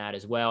on that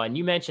as well. And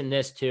you mentioned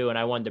this too, and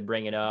I wanted to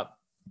bring it up.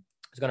 I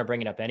was going to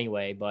bring it up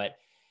anyway, but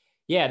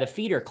yeah, the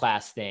feeder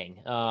class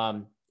thing.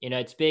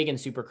 It's big in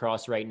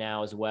Supercross right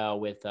now as well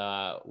with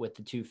the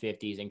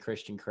 250s and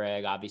Christian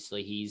Craig.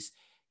 Obviously, he's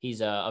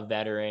a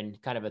veteran,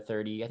 kind of a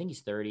 30. I think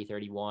he's 30,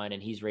 31,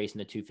 and he's racing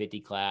the 250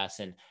 class.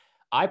 And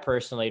I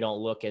personally don't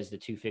look as the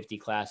 250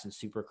 class in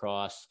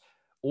Supercross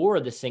or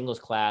the singles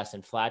class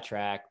in flat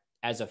track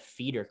as a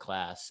feeder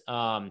class.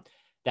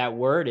 That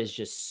word is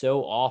just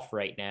so off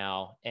right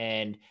now,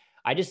 and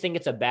I just think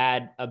it's a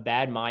bad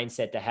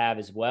mindset to have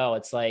as well.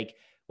 It's like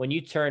when you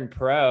turn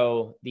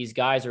pro, these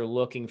guys are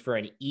looking for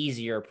an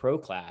easier pro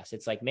class.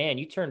 It's like, man,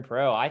 you turn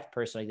pro. I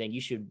personally think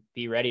you should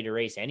be ready to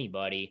race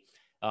anybody.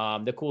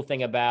 The cool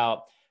thing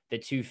about the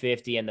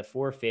 250 and the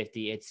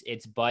 450,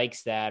 it's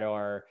bikes that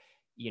are,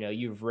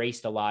 you've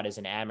raced a lot as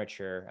an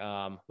amateur.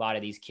 A lot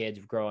of these kids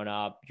growing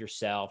up,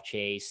 yourself,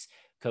 Chase,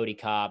 Cody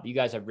Cobb, you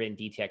guys have ridden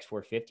DTX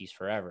 450s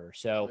forever. Oh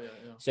So, yeah,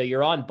 yeah. so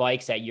you're on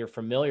bikes that you're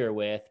familiar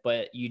with,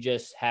 but you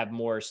just have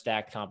more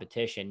stacked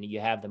competition.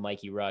 You have the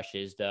Mikey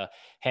Rushes, the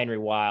Henry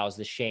Wiles,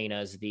 the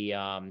Shaynas,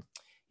 and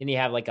you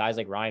have like guys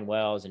like Ryan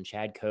Wells and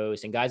Chad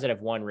Coase and guys that have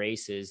won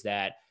races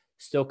that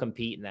still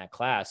compete in that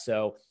class.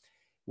 So,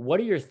 what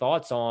are your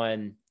thoughts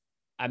on?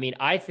 I mean,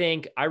 I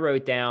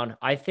wrote down,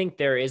 I think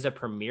there is a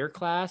premier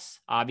class,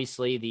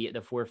 obviously the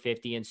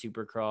 450 and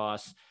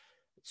Supercross,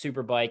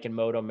 Superbike and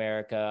Moto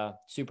America,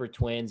 Super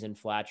Twins and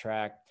flat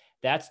track.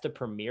 That's the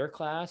premier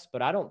class,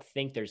 but I don't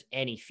think there's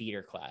any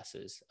feeder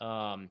classes.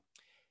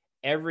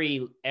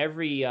 Every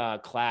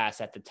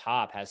class at the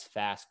top has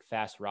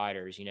fast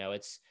riders.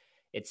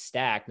 It's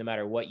stacked no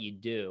matter what you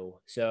do.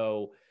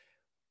 So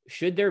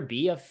should there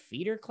be a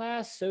feeder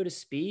class, so to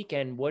speak?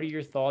 And what are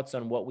your thoughts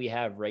on what we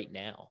have right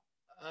now?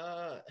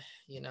 Uh,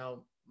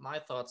 my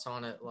thoughts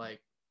on it, like,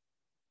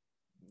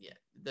 yeah,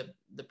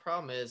 the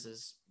problem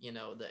is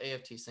the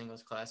AFT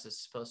singles class is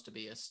supposed to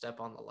be a step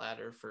on the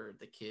ladder for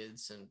the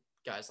kids and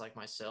guys like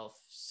myself.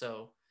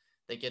 So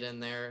they get in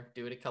there,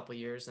 do it a couple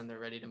years, and they're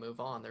ready to move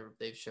on.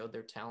 They've showed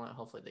their talent.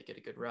 Hopefully, they get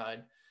a good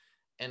ride.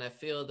 And I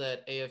feel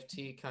that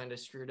AFT kind of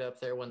screwed up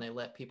there when they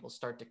let people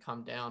start to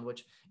come down,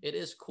 which it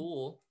is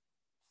cool.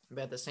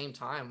 But at the same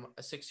time,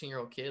 a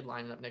 16-year-old kid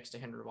lining up next to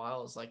Henry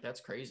Wiles, like,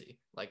 that's crazy.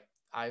 Like,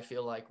 I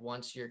feel like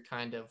once you're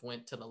kind of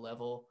went to the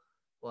level,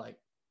 like,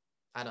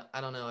 I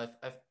don't know.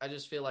 I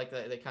just feel like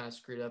they kind of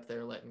screwed up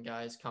there, letting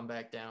guys come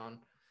back down,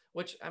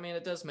 which, I mean,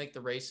 it does make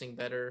the racing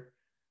better.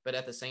 But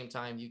at the same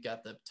time, you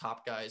got the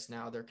top guys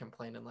now. They're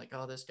complaining like,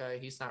 oh, this guy,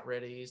 he's not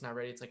ready. He's not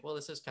ready. It's like, well,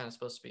 this is kind of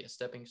supposed to be a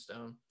stepping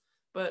stone.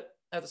 But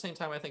at the same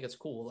time, I think it's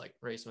cool, like,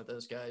 racing with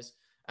those guys.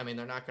 I mean,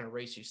 they're not going to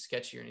race you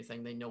sketchy or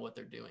anything. They know what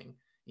they're doing.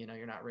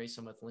 You're not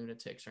racing with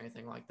lunatics or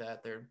anything like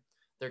that.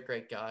 They're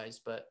great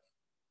guys. But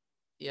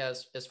yeah,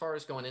 as far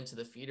as going into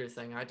the feeder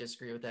thing, I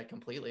disagree with that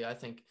completely. I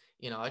think,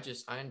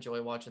 I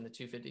enjoy watching the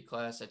 250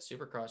 class at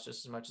Supercross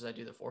just as much as I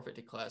do the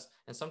 450 class,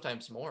 and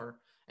sometimes more.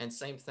 And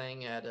same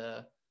thing at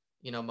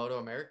Moto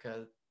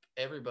America.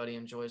 Everybody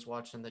enjoys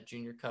watching the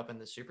Junior Cup and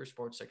the Super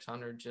Sport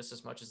 600 just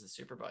as much as the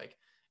Superbike.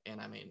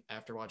 And I mean,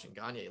 after watching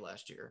Gagne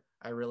last year,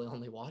 I really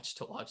only watched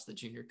to watch the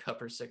Junior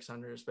Cup or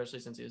 600, especially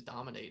since he was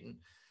dominating.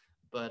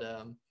 But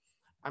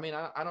I mean,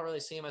 I don't really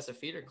see him as a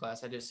feeder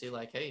class. I just see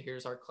like, hey,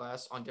 here's our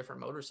class on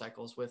different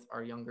motorcycles with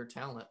our younger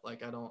talent.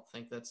 Like, I don't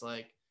think that's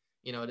like,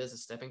 it is a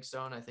stepping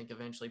stone. I think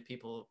eventually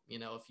people,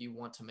 if you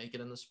want to make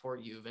it in the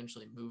sport, you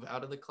eventually move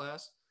out of the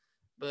class.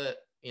 But,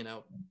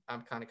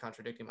 I'm kind of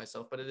contradicting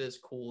myself, but it is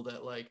cool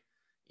that, like,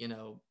 you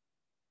know,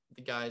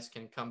 the guys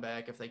can come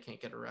back if they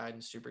can't get a ride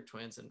in Super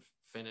Twins and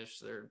finish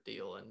their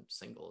deal in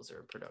singles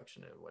or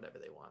production or whatever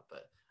they want.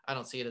 But I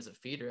don't see it as a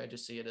feeder. I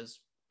just see it as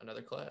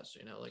another class,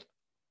 like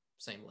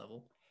same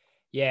level.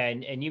 Yeah,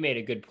 and you made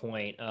a good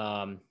point.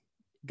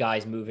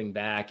 Guys moving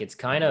back, it's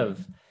kind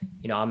of,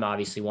 I'm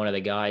obviously one of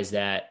the guys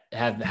that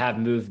have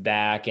moved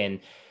back, and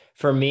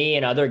for me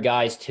and other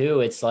guys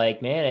too, it's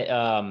like,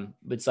 man,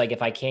 it's like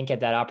if I can't get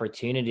that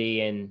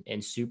opportunity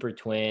in Super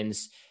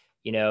Twins,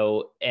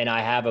 and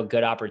I have a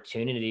good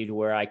opportunity to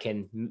where I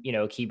can,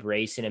 keep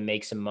racing and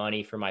make some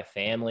money for my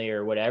family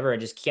or whatever,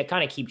 and just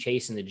kind of keep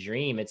chasing the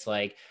dream. It's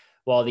like,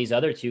 well, these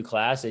other two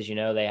classes,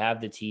 they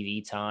have the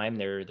TV time.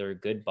 They're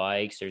good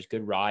bikes. There's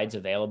good rides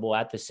available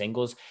at the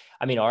singles.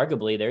 I mean,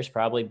 arguably, there's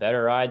probably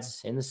better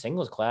rides in the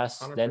singles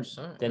class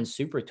 100%. than Yeah.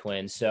 Super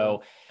Twins. Yeah.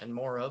 So And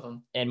more of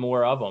them. and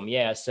more of them,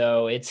 yeah.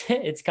 So it's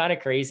it's kind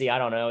of crazy. I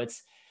don't know.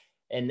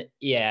 And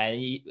yeah,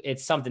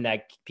 it's something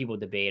that people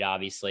debate,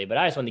 obviously. But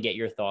I just wanted to get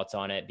your thoughts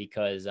on it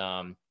because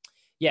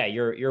yeah,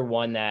 you're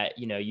one that,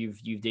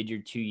 you've did your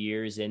 2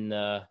 years in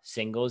the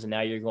singles and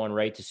now you're going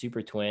right to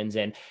Super Twins.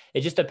 And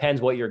it just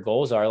depends what your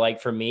goals are. Like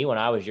for me, when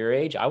I was your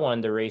age, I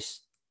wanted to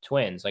race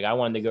twins. Like I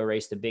wanted to go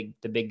race the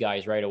big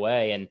guys right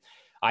away. And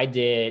I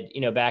did,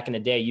 back in the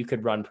day, you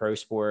could run pro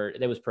sport.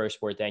 There was pro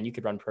sport then. You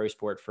could run pro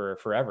sport for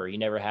forever. You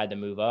never had to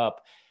move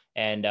up.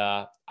 And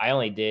I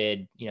only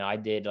did, I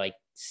did like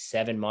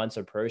 7 months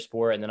of pro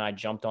sport and then I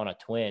jumped on a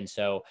twin.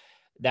 So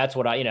that's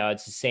what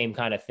it's the same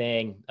kind of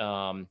thing.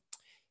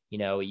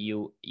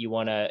 You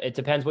want to, it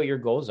depends what your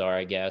goals are,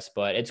 I guess,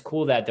 but it's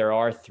cool that there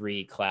are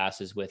three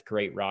classes with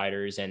great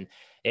riders. And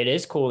it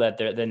is cool that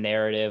the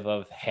narrative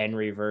of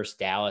Henry versus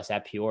Dallas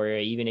at Peoria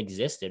even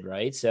existed,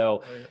 right?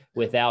 So Oh, yeah. Yeah.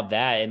 without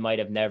that, it might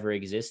have never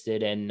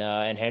existed, and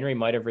Henry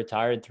might have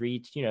retired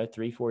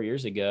 4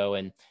 years ago,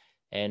 and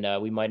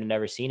we might have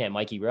never seen it.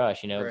 Mikey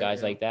Rush, Right. guys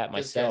Yeah. like that,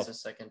 Gives guys myself. a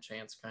second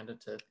chance kind of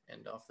to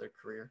end off their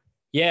career.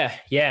 Yeah,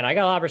 yeah, and I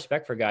got a lot of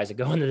respect for guys that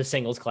go into the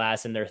singles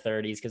class in their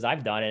 30s because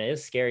I've done it.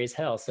 It's scary as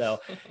hell. So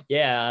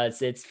yeah,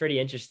 it's pretty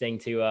interesting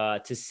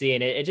to see,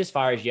 and it just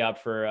fires you up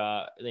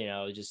for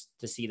just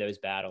to see those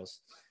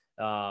battles.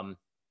 Um,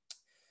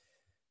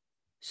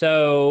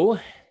 so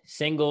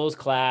singles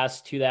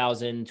class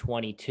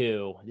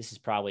 2022. This is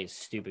probably a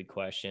stupid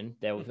question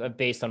that was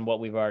based on what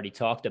we've already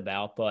talked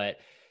about, but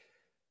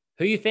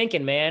who you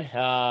thinking,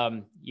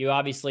 man? You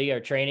obviously are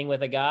training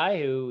with a guy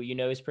who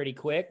is pretty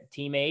quick,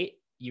 teammate.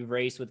 You've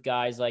raced with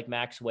guys like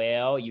Max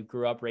Whale. You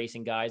grew up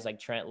racing guys like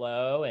Trent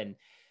Lowe, and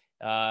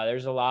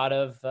there's a lot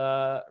of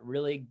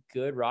really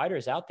good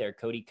riders out there.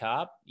 Cody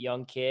Kopp,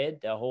 young kid.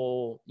 The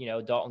whole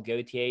Dalton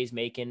Gautier's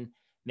making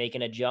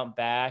a jump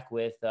back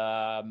with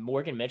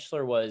Morgan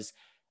Mitchell was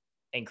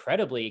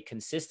incredibly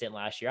consistent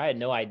last year. I had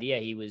no idea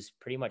he was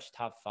pretty much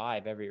top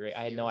 5 every race.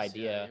 I had no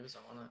idea. Yeah, he was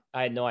on it.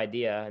 I had no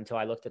idea until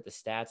I looked at the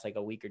stats like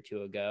a week or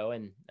two ago.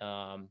 And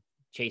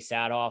Chase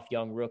Sadoff,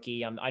 young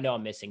rookie. I know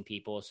I'm missing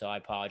people, so I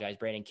apologize.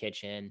 Brandon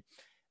Kitchen.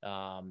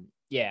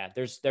 Yeah,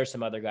 there's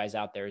some other guys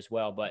out there as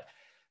well. But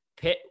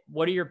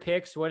what are your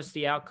picks? What's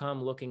the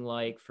outcome looking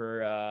like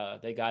for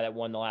the guy that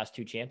won the last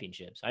 2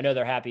 championships? I know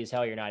they're happy as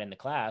hell you're not in the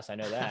class. I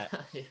know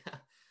that. Yeah.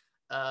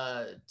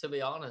 To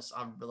be honest,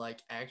 I'm like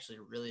actually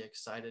really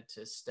excited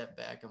to step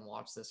back and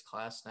watch this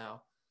class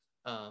now.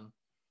 Um,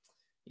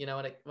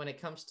 when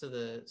it comes to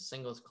the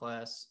singles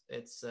class,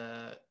 it's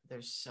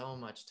there's so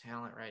much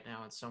talent right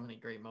now and so many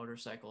great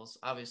motorcycles.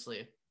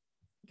 Obviously,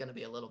 going to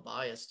be a little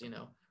biased,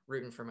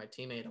 rooting for my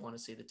teammate. I want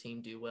to see the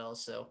team do well.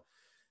 So,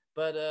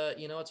 but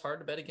it's hard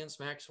to bet against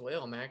Max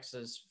Whale. Max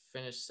has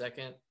finished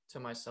second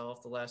to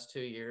myself the last 2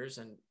 years,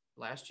 and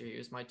last year he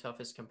was my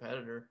toughest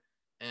competitor.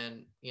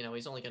 And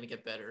he's only going to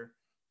get better.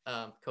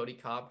 Cody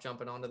Kopp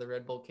jumping onto the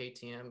Red Bull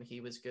KTM.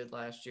 He was good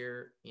last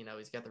year.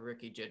 He's got the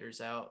rookie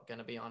jitters out, going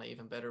to be on an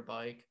even better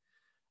bike.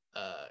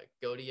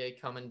 Gautier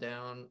coming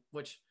down,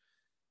 which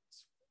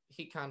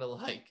he kind of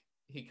like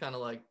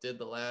did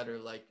the ladder,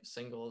 like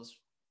singles,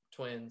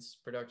 twins,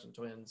 production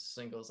twins,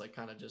 singles, like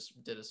kind of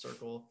just did a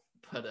circle.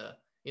 But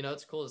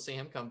it's cool to see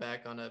him come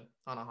back on a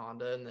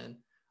Honda, and then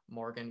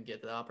Morgan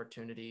get the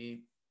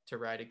opportunity to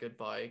ride a good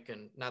bike,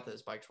 and not that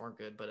his bikes weren't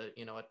good, but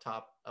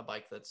a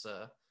bike that's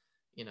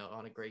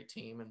on a great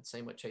team. And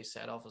same with Chase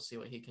Sadoff. We'll see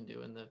what he can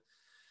do in the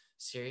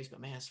series.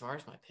 But man, as far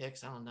as my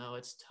picks, I don't know.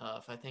 It's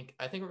tough. I think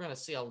we're gonna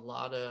see a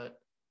lot of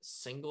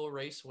single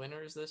race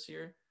winners this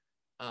year.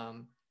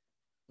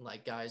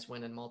 Like guys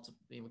winning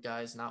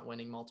guys not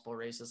winning multiple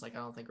races. Like I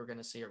don't think we're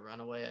gonna see a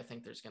runaway. I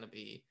think there's gonna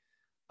be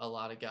a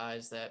lot of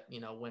guys that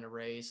win a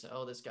race.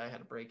 Oh, this guy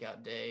had a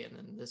breakout day, and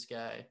then this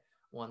guy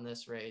won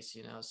this race.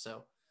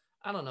 So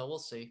I don't know. We'll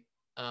see.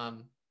 I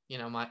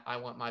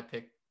want my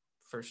pick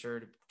for sure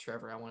to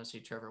Trevor. I want to see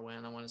Trevor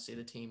win. I want to see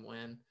the team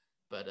win.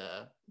 But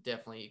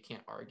definitely you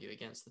can't argue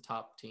against the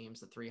top teams,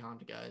 the 3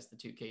 Honda guys, the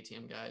 2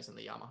 KTM guys, and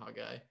the Yamaha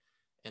guy.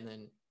 And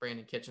then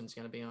Brandon Kitchen's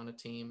going to be on a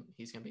team.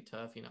 He's going to be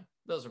tough.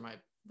 Those are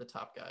the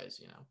top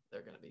guys.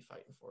 They're going to be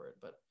fighting for it.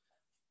 But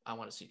I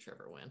want to see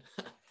Trevor win.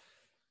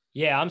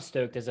 Yeah, I'm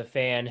stoked as a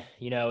fan.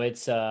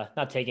 It's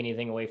not taking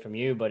anything away from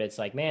you, but it's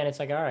like, man, it's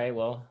like, all right,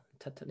 well,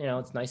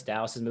 it's nice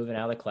Dallas is moving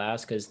out of the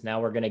class because now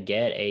we're going to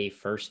get a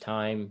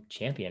first-time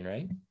champion,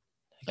 right?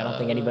 Like, I don't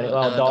think anybody.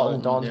 Well,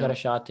 Dalton's got a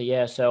shot to,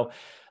 yeah. So,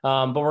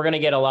 but we're gonna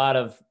get a lot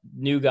of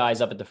new guys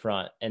up at the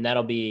front, and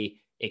that'll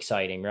be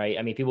exciting, right?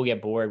 I mean, people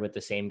get bored with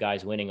the same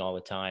guys winning all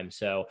the time,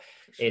 so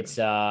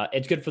sure.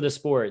 It's good for the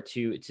sport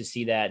to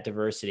see that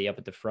diversity up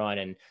at the front.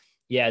 And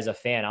yeah, as a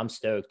fan, I'm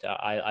stoked.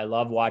 I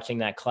love watching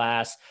that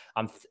class.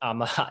 I'm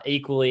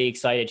equally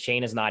excited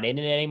Shane is not in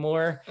it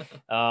anymore.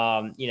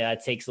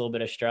 That takes a little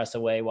bit of stress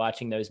away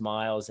watching those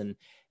miles and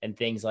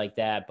things like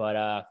that.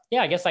 But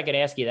yeah, I guess I could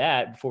ask you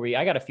that before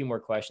I got a few more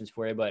questions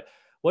for you, but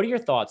what are your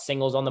thoughts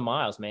singles on the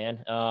miles,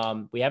 man?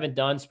 We haven't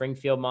done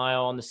Springfield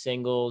mile on the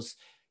singles.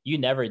 You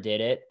never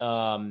did it.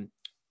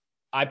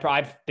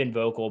 I've been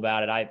vocal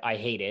about it. I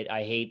hate it.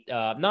 I hate,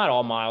 not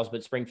all miles,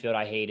 but Springfield,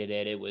 I hated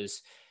it. It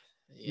was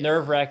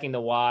nerve wracking to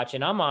watch.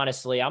 And I'm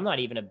not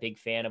even a big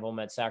fan of them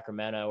at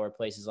Sacramento or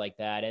places like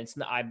that. And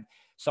I'm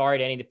sorry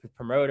to any of the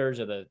promoters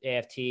or the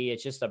AFT.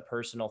 It's just a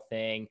personal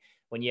thing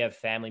when you have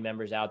family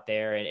members out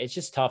there, and it's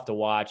just tough to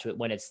watch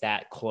when it's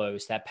that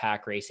close, that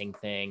pack racing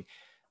thing.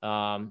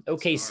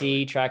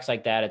 OKC tracks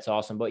like that, it's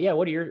awesome. But yeah,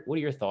 what are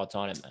your thoughts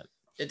on it, man?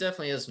 It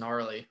definitely is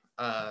gnarly,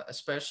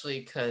 especially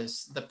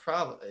because the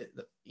problem,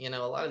 a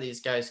lot of these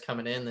guys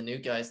coming in, the new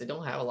guys, they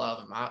don't have a lot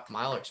of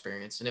mile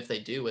experience, and if they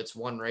do, it's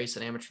one race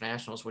at amateur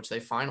nationals, which they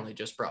finally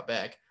just brought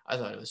back. I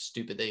thought it was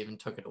stupid they even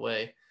took it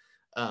away.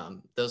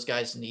 Those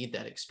guys need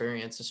that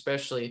experience,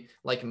 especially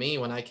like me.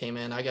 When I came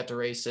in, I got to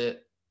race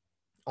it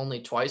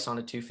only twice on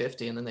a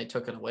 250, and then they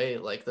took it away.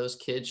 Like those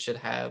kids should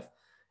have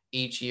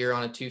each year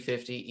on a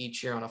 250,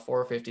 each year on a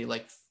 450.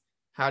 Like,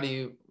 how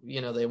do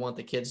they want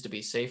the kids to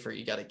be safer.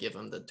 You got to give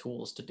them the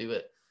tools to do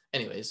it.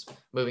 Anyways,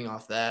 moving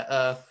off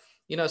that,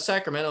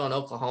 Sacramento and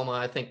Oklahoma,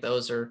 I think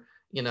those are,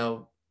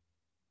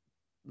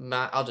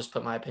 I'll just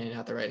put my opinion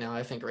out there right now.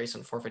 I think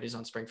racing 450s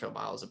on Springfield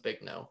Mile is a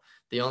big no.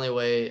 The only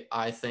way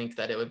I think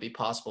that it would be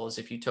possible is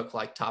if you took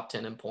like top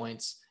 10 in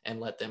points and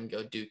let them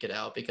go duke it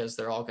out, because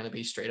they're all going to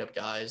be straight up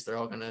guys.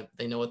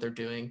 They know what they're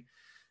doing,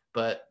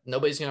 but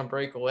nobody's going to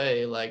break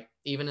away. Like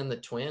even in the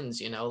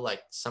twins,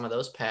 like some of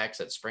those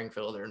packs at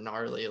Springfield are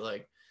gnarly.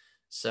 Like,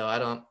 so I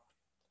don't,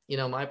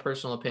 my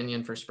personal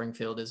opinion for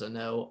Springfield is a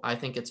no. I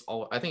think it's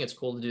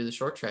cool to do the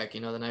short track, the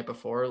night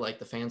before. Like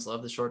the fans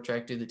love the short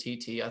track, do the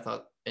TT. I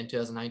thought in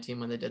 2019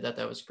 when they did that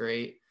was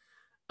great.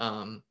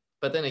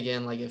 But then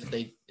again, like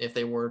if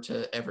they were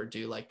to ever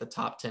do like the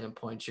top 10 in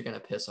points, you're gonna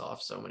piss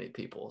off so many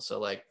people. So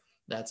like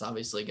that's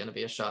obviously gonna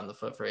be a shot in the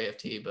foot for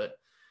AFT. But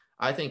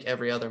I think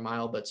every other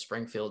mile but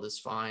Springfield is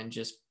fine,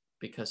 just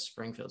because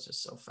Springfield's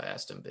just so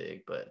fast and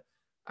big. But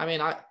I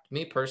mean,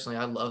 me personally,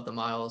 I love the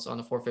miles on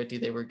the 450.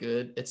 They were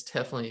good. It's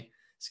definitely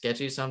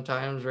sketchy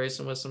sometimes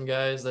racing with some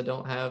guys that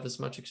don't have as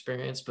much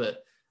experience,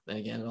 but then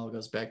again, it all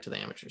goes back to the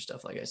amateur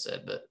stuff, like I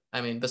said. But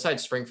I mean,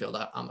 besides Springfield,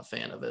 I'm a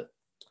fan of it.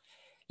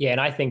 Yeah,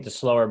 and I think the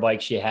slower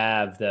bikes you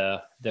have,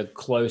 the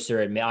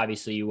closer. And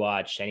obviously, you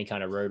watch any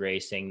kind of road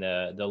racing,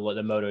 the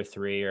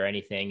Moto3 or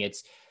anything.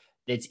 It's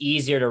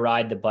easier to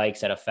ride the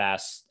bikes at a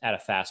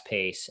fast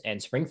pace.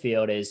 And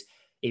Springfield is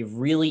a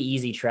really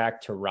easy track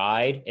to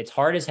ride. It's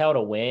hard as hell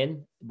to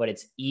win, but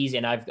it's easy.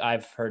 And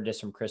I've heard this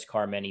from Chris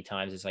Carr many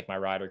times. It's like my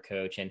rider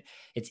coach, and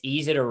it's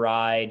easy to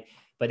ride.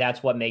 But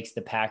that's what makes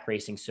the pack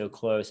racing so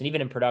close. And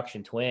even in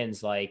production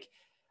twins, like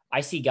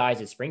I see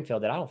guys at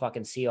Springfield that I don't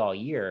fucking see all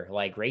year,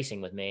 like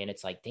racing with me. And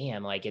it's like,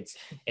 damn, like it's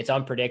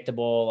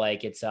unpredictable.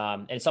 Like it's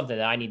something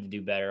that I need to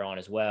do better on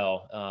as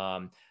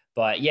well.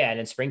 But yeah, and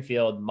in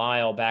Springfield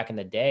Mile back in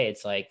the day,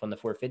 it's like from the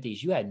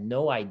 450s, you had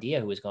no idea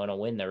who was going to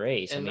win the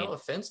race. And no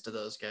offense to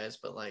those guys,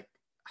 but like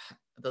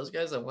those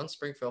guys that won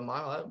Springfield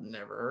Mile, I've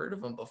never heard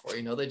of them before.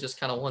 They just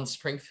kind of won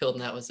Springfield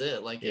and that was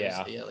it. Like,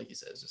 like you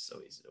said, it's just so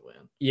easy to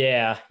win.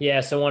 Yeah.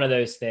 So one of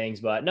those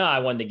things, but no, I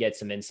wanted to get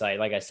some insight.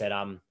 Like I said,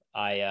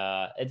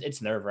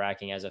 it's nerve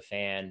wracking as a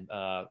fan,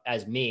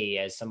 as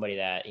somebody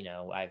that,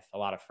 I have a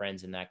lot of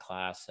friends in that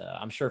class.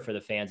 I'm sure for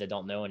the fans that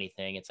don't know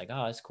anything, it's like,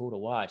 oh, it's cool to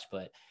watch,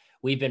 but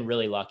we've been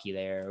really lucky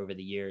there over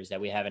the years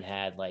that we haven't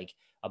had like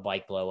a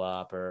bike blow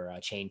up or a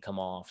chain come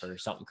off or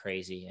something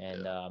crazy.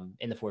 And,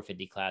 in the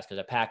 450 class, cause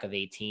a pack of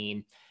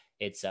 18,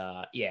 it's,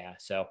 So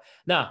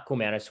cool,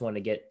 man. I just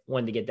wanted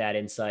to get that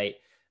insight.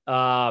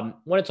 Want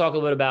to talk a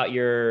little bit about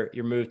your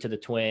move to the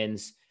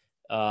twins.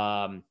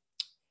 So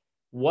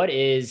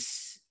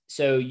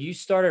you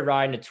started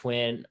riding a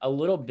twin a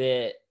little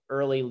bit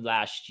early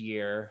last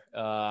year,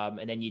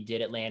 and then you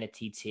did Atlanta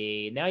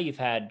TT. Now you've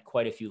had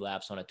quite a few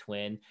laps on a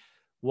twin.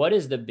 What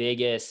is the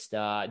biggest,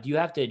 do you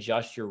have to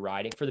adjust your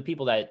riding for the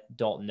people that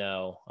don't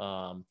know?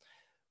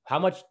 How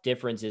much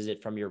difference is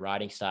it from your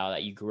riding style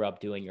that you grew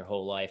up doing your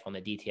whole life on the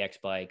DTX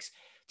bikes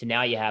to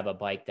now you have a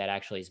bike that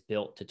actually is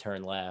built to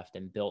turn left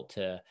and built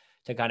to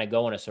kind of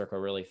go in a circle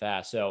really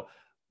fast? So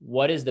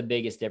what is the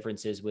biggest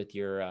differences with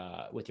your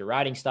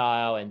riding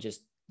style, and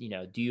just,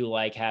 do you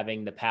like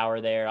having the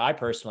power there? I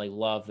personally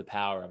love the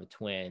power of a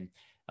twin.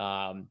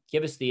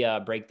 Give us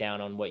the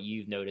breakdown on what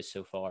you've noticed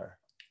so far.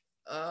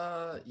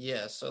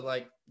 So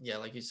like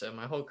you said,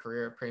 my whole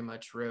career I pretty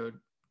much rode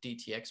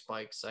DTX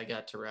bikes. I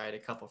got to ride a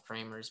couple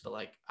framers, but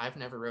like I've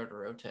never rode a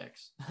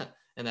Rotex.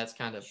 And that's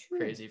kind of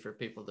crazy for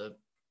people to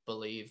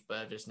believe, but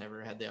I've just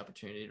never had the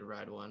opportunity to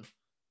ride one.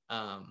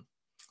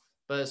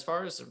 But as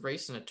far as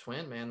racing a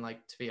twin, man,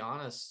 like to be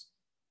honest,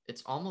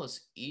 it's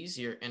almost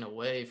easier in a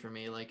way for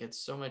me. Like it's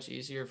so much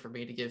easier for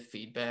me to give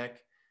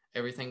feedback.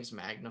 Everything's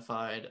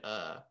magnified.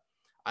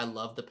 I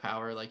love the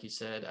power, like you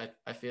said.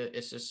 I feel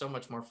it's just so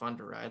much more fun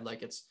to ride.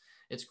 Like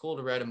it's cool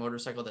to ride a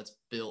motorcycle that's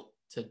built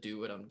to do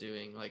what I'm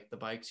doing. Like the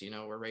bikes,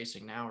 we're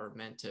racing now are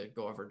meant to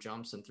go over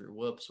jumps and through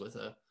whoops with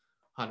a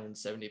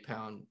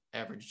 170-pound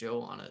average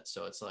Joe on it.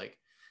 So it's like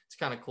it's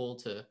kind of cool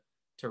to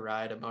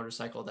ride a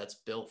motorcycle that's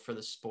built for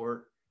the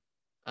sport,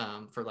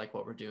 for like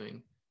what we're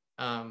doing.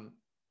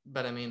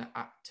 But I mean,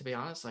 to be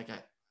honest,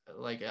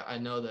 I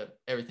know that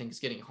everything's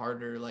getting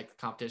harder. Like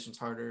the competition's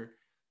harder.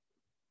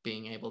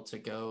 Being able to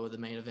go the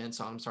main events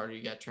on harder,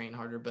 you got to train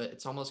harder, but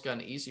it's almost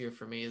gotten easier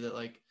for me that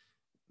like,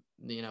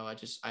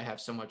 I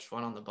have so much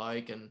fun on the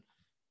bike, and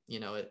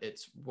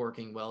it's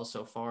working well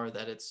so far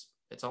that it's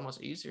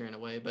almost easier in a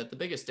way. But the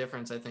biggest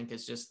difference I think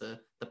is just the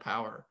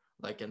power,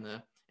 like in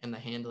the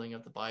handling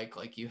of the bike.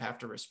 Like you have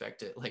to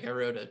respect it. Like I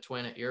rode a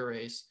twin at your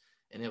race,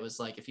 and it was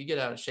like, if you get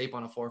out of shape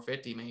on a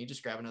 450, man, you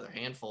just grab another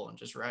handful and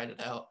just ride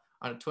it out.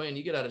 On a twin,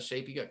 you get out of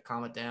shape, you got to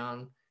calm it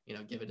down,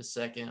 give it a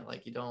second.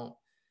 Like you don't,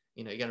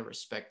 you got to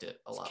respect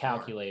it a lot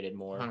calculated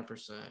more.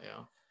 100%.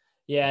 Yeah.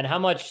 Yeah. And how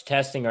much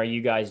testing are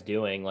you guys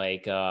doing?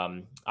 Like,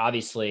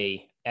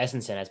 obviously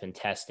Essenson has been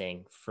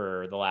testing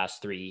for the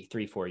last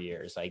 4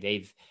 years. Like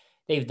they've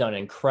done an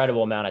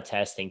incredible amount of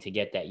testing to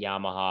get that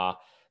Yamaha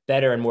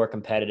better and more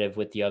competitive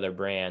with the other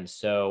brands.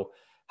 So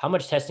how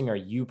much testing are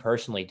you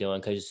personally doing?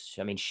 Because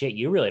I mean, shit,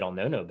 you really don't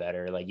know no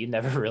better. Like you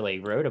never really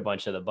rode a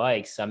bunch of the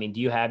bikes. I mean,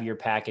 do you have your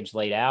package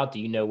laid out? Do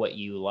you know what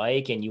you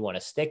like and you want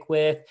to stick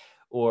with?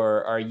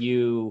 Or are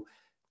you,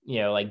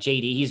 like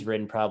JD, he's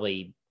ridden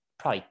probably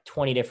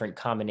 20 different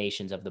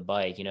combinations of the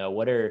bike.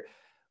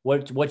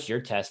 What's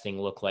your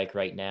testing look like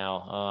right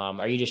now?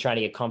 Are you just trying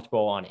to get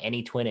comfortable on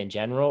any twin in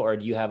general, or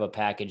do you have a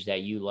package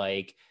that you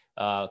like?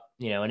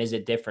 And is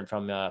it different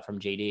from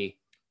JD?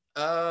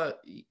 Uh,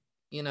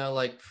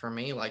 like for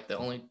me, like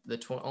only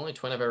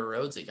twin I've ever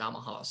rode is a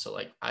Yamaha, so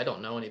like I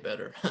don't know any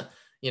better.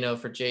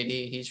 For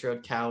JD, he's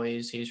rode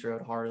Cowies, he's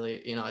rode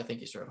Harley. I think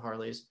he's rode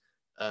Harleys.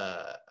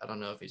 I don't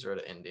know if he's rode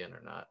an Indian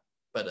or not,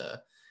 but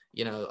a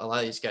lot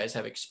of these guys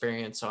have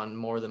experience on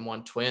more than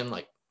one twin.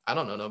 Like I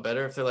don't know no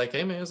better if they're like,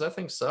 hey man, does that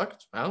thing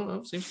sucked? I don't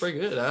know, seems pretty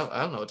good.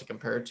 I don't know what to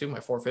compare it to,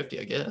 my 450,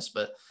 I guess,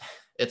 but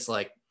it's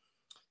like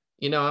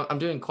I'm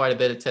doing quite a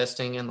bit of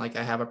testing and like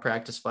I have a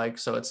practice bike.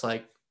 So it's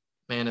like,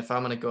 man, if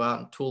I'm going to go out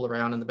and tool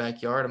around in the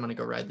backyard, I'm going to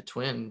go ride the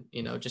twin,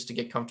 just to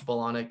get comfortable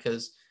on it.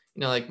 Cause,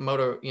 like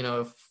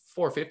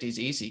 450 is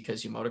easy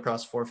because you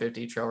motocross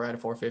 450, trail ride a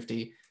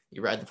 450,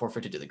 you ride the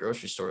 450 to the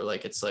grocery store.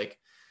 Like it's like,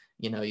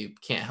 you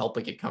can't help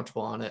but get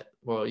comfortable on it.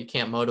 Well, you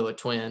can't moto a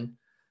twin.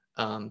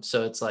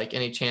 So it's like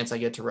any chance I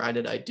get to ride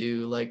it, I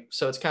do. Like,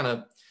 so it's kind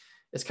of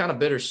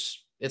bitter.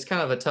 It's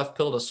kind of a tough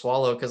pill to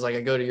swallow because like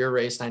I go to your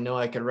race and I know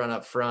I could run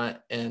up front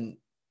and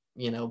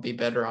be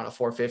better on a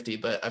 450,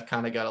 but I've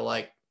kind of got to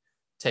like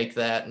take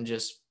that and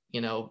just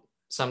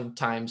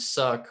sometimes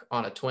suck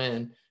on a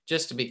twin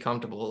just to be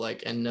comfortable,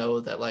 like, and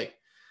know that like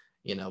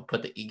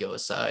put the ego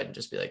aside and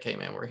just be like, hey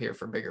man, we're here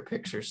for bigger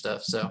picture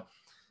stuff. So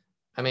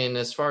I mean,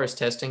 as far as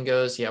testing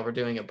goes, yeah, we're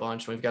doing a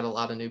bunch. We've got a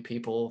lot of new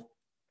people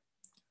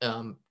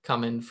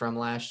coming from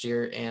last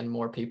year and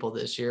more people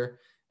this year.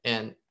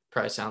 And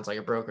probably sounds like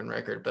a broken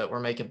record, but we're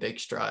making big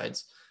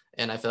strides.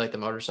 And I feel like the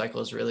motorcycle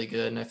is really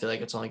good. And I feel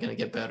like it's only going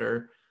to get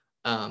better.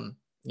 Me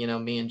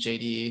and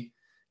JD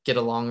get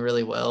along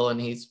really well. And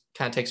he's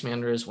kind of takes me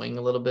under his wing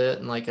a little bit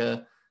and like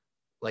a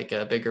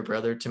bigger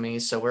brother to me.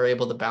 So we're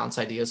able to bounce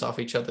ideas off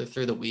each other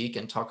through the week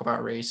and talk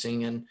about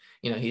racing. And,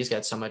 he's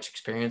got so much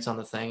experience on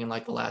the thing in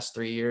like the last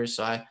 3 years.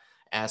 So I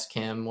ask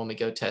him when we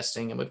go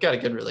testing and we've got a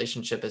good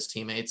relationship as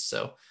teammates.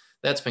 So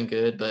that's been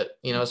good. But,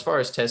 as far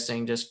as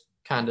testing, just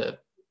kind of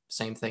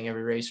same thing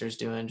every racer's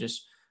doing.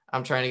 Just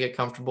I'm trying to get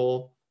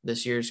comfortable.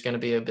 This year's going to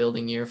be a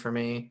building year for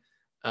me.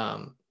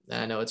 And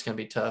I know it's going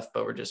to be tough,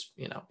 but we're just,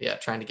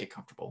 trying to get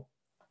comfortable.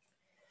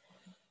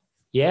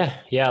 Yeah.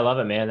 Yeah. I love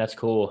it, man. That's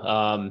cool.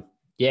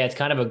 Yeah, it's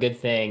kind of a good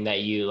thing that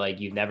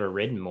you've never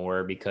ridden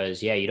more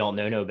because you don't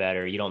know no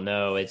better. You don't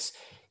know. It's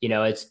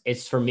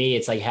for me,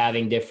 it's like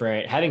having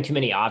too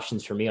many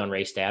options for me on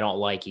race day. I don't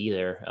like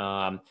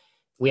either.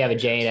 We have a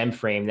J&M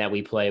frame that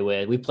we play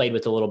with. We played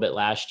with a little bit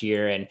last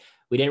year and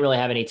we didn't really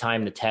have any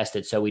time to test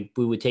it. So we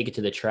would take it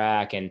to the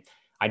track and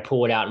I'd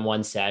pull it out in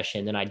one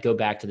session. Then I'd go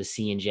back to the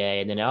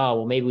C&J and then, oh,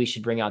 well, maybe we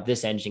should bring out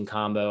this engine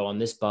combo on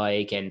this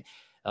bike. And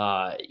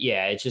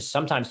it's just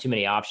sometimes too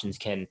many options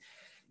can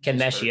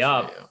mess you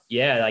up.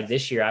 Yeah, like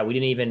this year, we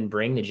didn't even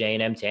bring the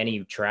J&M to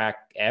any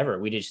track ever.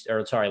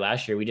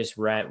 Last year we just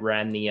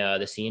ran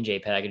the C&J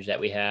package that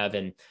we have,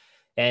 and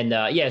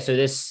so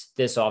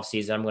this off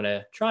season I'm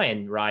gonna try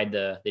and ride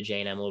the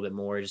J&M a little bit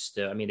more.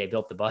 They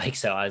built the bike,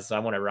 so I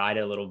want to ride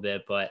it a little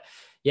bit, but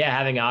yeah,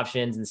 having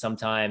options and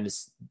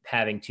sometimes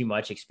having too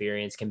much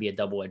experience can be a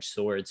double-edged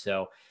sword.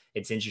 So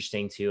it's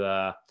interesting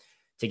to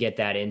get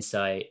that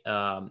insight.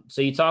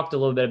 So you talked a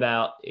little bit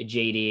about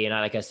JD, and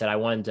like I said, I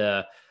wanted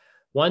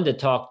to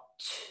talk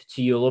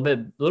to you a little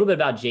bit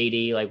about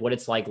JD, like what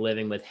it's like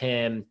living with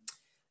him,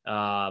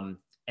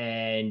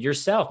 and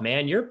yourself,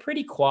 man. You're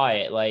pretty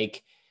quiet.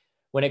 Like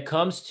when it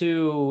comes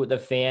to the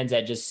fans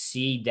that just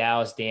see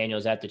Dallas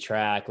Daniels at the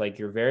track, like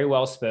you're very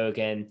well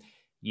spoken.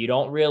 You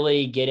don't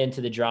really get into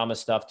the drama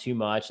stuff too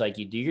much. Like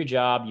you do your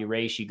job, you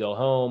race, you go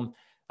home.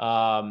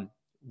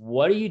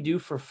 What do you do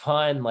for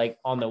fun? Like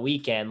on the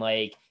weekend,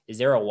 like, is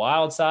there a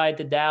wild side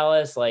to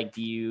Dallas? Like,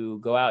 do you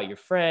go out with your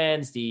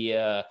friends? Do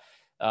you,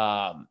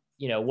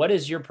 what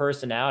is your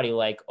personality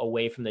like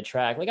away from the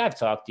track? Like I've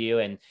talked to you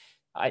and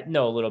I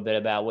know a little bit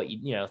about what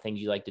things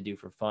you like to do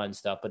for fun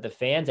stuff, but the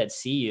fans that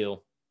see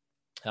you,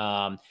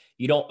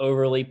 you don't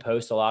overly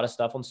post a lot of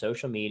stuff on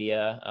social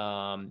media.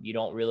 You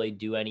don't really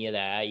do any of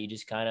that. You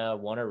just kind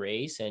of want to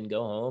race and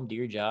go home, do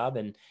your job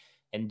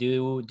and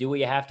do what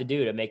you have to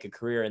do to make a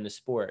career in the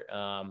sport.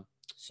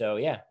 So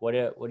yeah, what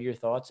are your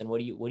thoughts and what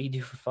do you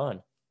do for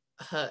fun?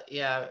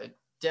 Yeah,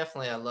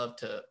 definitely. I love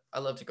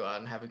to go out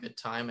and have a good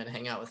time and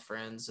hang out with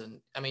friends.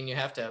 And I mean, you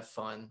have to have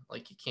fun.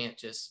 Like you can't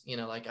just,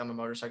 like I'm a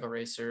motorcycle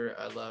racer.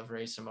 I love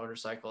racing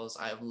motorcycles.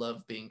 I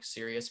love being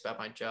serious about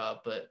my job,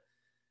 but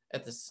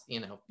at this,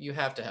 you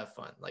have to have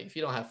fun. Like if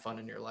you don't have fun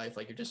in your life,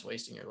 like you're just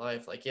wasting your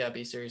life. Like, yeah,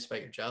 be serious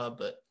about your job,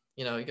 but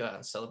you go out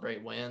and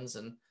celebrate wins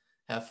and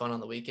have fun on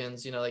the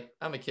weekends. Like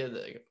I'm a kid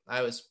that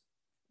I was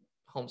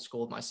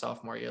homeschooled my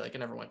sophomore year. Like I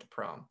never went to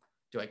prom.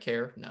 Do I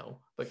care? No,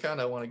 but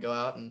kind of want to go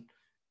out and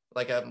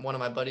like one of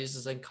my buddies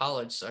is in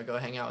college, so I go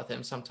hang out with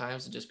him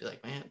sometimes and just be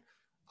like, man,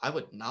 I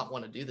would not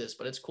want to do this,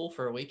 but it's cool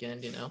for a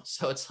weekend, you know?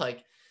 So it's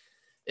like,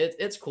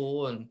 it's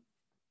cool. And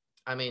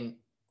I mean,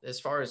 as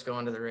far as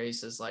going to the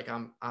races, like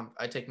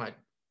I take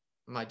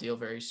my deal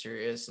very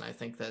serious. And I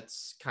think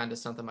that's kind of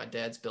something my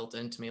dad's built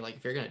into me. Like,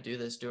 if you're going to do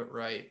this, do it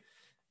right.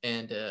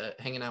 And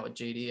hanging out with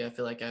JD, I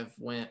feel like I've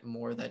went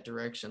more that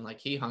direction. Like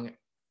he hung,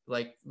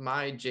 like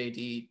my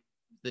JD,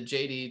 the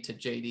JD to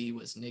JD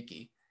was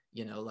Nikki,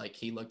 you know, like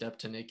he looked up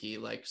to Nikki.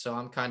 Like, so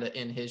I'm kind of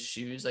in his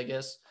shoes, I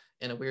guess,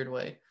 in a weird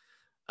way.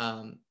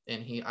 And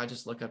I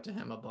just look up to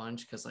him a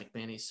bunch because, like,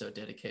 man, he's so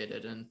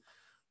dedicated. And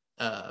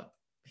uh,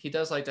 he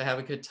does like to have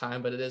a good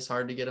time, but it is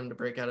hard to get him to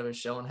break out of his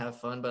shell and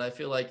have fun. But I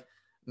feel like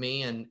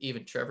me and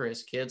even Trevor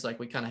as kids, like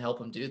we kind of help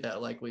him do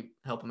that. Like we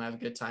help him have a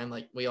good time.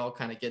 Like we all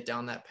kind of get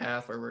down that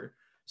path where we're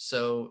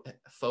so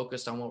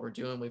focused on what we're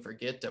doing, we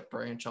forget to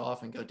branch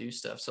off and go do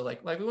stuff. So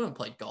like we went and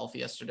played golf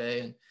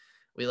yesterday, and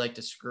we like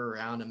to screw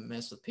around and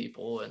mess with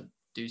people and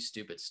do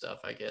stupid stuff,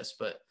 I guess.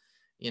 But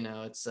you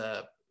know, it's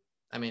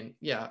I mean,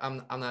 yeah,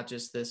 I'm not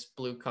just this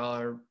blue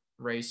collar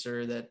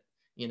racer that,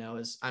 you know,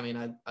 is, I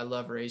mean, I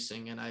love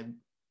racing, and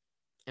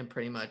and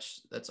pretty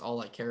much that's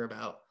all I care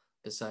about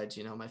besides,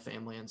 you know, my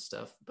family and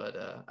stuff.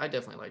 But I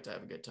definitely like to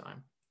have a good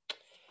time.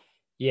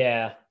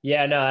 Yeah.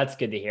 Yeah. No, that's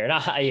good to hear.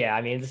 And yeah,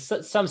 I mean,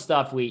 some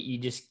stuff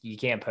you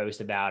can't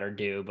post about or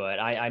do, but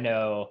I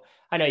know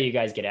you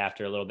guys get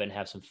after a little bit and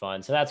have some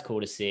fun. So that's cool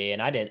to see.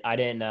 And I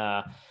didn't,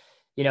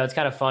 you know, it's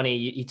kind of funny.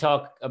 You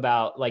talk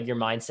about like your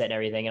mindset and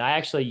everything. And I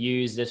actually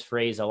use this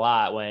phrase a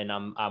lot when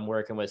I'm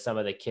working with some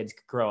of the kids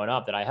growing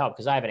up that I help,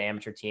 because I have an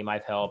amateur team.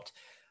 I've helped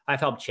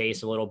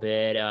Chase a little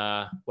bit.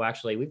 Well,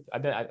 actually,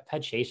 I've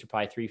had Chase for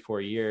probably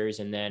 3-4 years,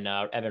 and then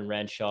Evan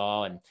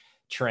Renshaw and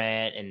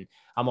Trent. And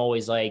I'm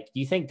always like,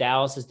 do you think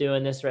Dallas is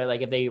doing this right?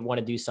 Like if they want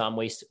to do some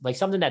waste, like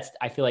something that's,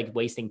 I feel like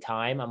wasting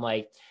time. I'm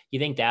like, you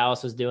think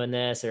Dallas was doing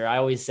this? Or I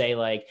always say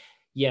like,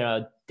 you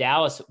know,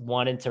 Dallas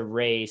wanted to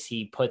race.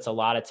 He puts a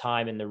lot of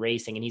time in the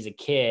racing, and he's a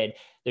kid.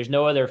 There's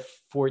no other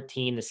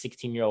 14 to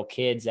 16-year-old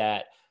kids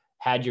that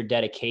had your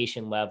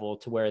dedication level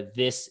to where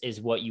this is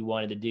what you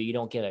wanted to do. You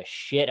don't give a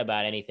shit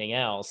about anything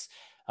else.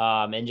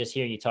 And just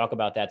hearing you talk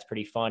about that's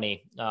pretty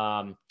funny.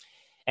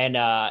 And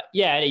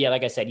yeah,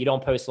 like I said, you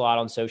don't post a lot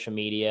on social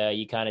media.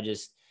 You kind of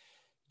just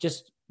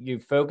you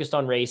focused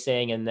on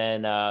racing, and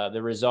then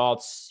the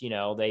results, you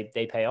know, they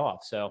pay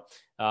off. So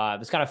it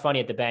was kind of funny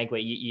at the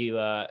banquet.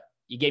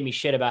 You gave me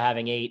shit about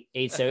having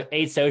eight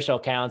social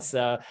accounts.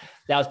 That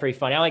was pretty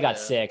funny. I only got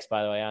 6,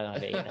 by the way. I don't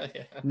have 8.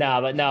 Yeah.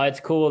 No, but no, it's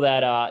cool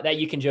that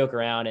you can joke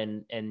around,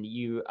 and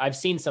I've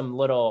seen some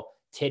little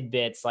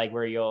tidbits like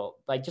where you'll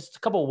like just a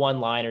couple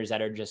one-liners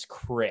that are just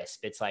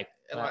crisp. It's like,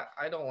 And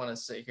I don't want to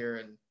sit here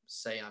and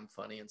say I'm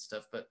funny and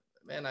stuff, but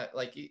man, I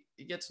like you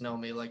get to know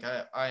me. Like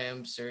I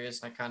am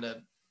serious, and I kind of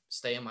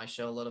stay in my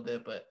show a little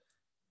bit, but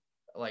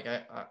like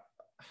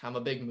I'm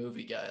a big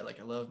movie guy. Like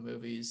I love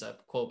movies. I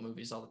quote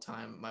movies all the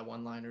time. My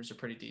one-liners are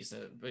pretty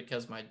decent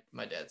because my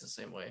dad's the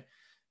same way.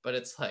 But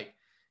it's like,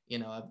 you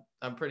know,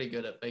 I'm pretty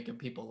good at making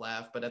people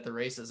laugh, but at the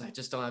races, I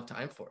just don't have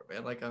time for it,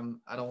 man. Like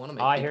I don't want to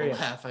make I hear people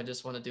you. laugh. I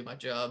just want to do my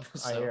job. I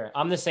So hear it.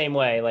 I'm the same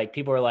way. Like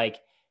people are like,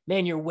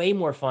 man, you're way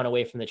more fun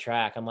away from the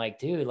track. I'm like,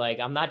 dude, like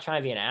I'm not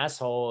trying to be an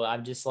asshole.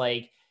 I'm just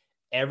like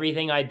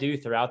everything I do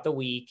throughout the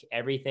week,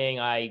 everything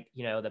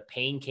you know, the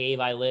pain cave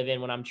I live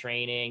in when I'm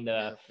training,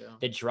 yeah.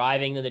 the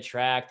driving to the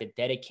track, the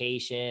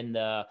dedication,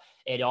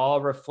 it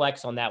all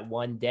reflects on that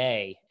one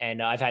day.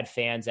 And I've had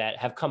fans that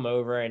have come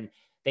over and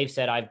they've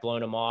said I've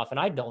blown them off, and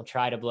I don't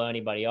try to blow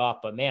anybody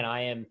off, but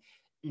man,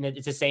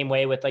 it's the same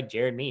way with like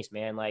Jared Meese,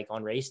 man. Like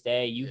on race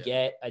day, you Yeah.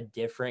 get a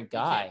different You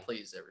can't guy.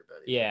 please everybody.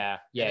 Yeah. Man.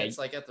 Yeah. And it's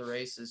like at the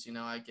races, you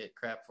know, I get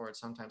crap for it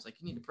sometimes.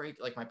 Like you need to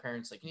break, like my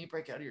parents, like you need to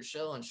break out of your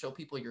shell and show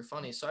people you're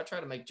funny. So I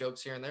try to make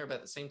jokes here and there, but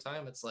at the same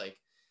time, it's like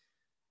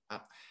I,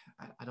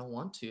 I don't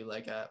want to.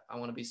 Like I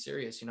want to be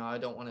serious. You know, I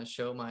don't want to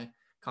show my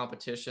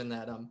competition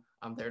that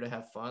I'm there to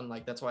have fun.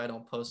 Like that's why I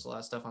don't post a lot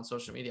of stuff on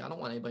social media. I don't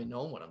want anybody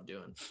knowing what I'm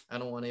doing. I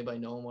don't want anybody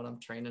knowing what I'm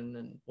training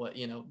and what,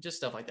 you know, just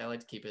stuff like that. I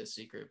like to keep it a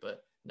secret,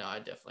 but no, I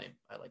like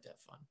to have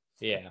fun.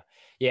 Yeah.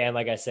 Yeah. And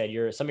like I said,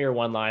 some of your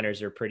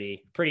one-liners are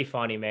pretty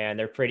funny, man.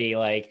 They're pretty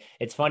like,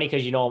 it's funny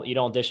because you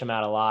don't dish them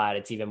out a lot.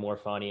 It's even more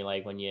funny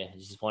like when you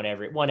just one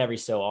every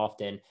so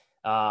often.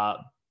 Uh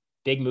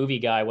Big movie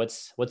guy,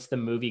 what's the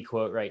movie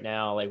quote right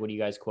now? Like what are you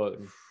guys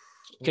quoting?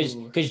 Because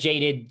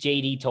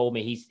JD told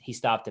me he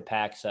stopped at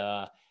PAX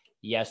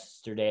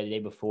yesterday or the day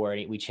before,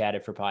 and we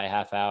chatted for probably a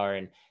half hour,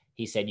 and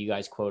he said you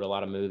guys quote a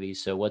lot of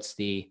movies. So what's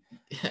the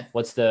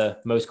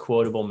most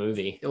quotable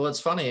movie? Well, it's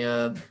funny,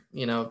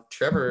 you know,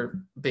 Trevor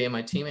being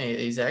my teammate,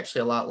 he's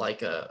actually a lot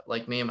like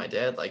me and my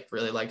dad, like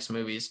really likes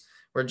movies.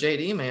 Where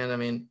JD, man, I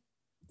mean,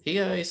 he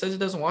says he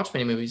doesn't watch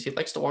many movies. He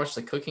likes to watch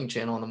the cooking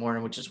channel in the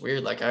morning, which is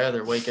weird. Like I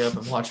either wake up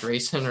and watch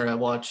racing, or I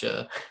watch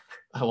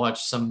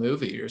some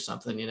movie or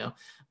something, you know.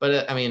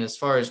 But I mean, as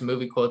far as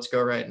movie quotes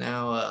go right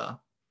now,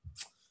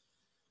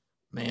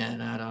 man,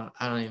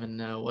 I don't even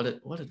know what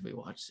did we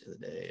watch the other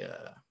day.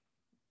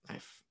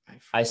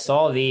 I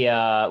saw the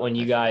when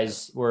you I forget.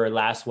 guys were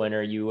last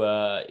winter, you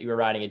were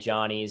riding at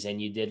Johnny's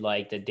and you did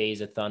like the Days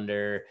Yep. of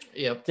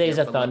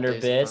I love Thunder Days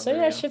of bits. So Thunder.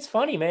 yeah, Yeah. shit's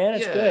funny, man.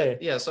 It's Yeah, good.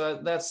 yeah. So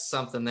that's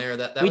something there.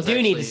 That We was do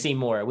need to actually, see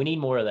more. We need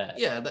more of that.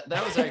 yeah,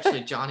 that was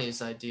actually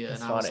Johnny's idea, and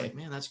It's I was like,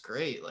 funny. man, that's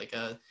great. Like,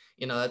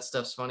 that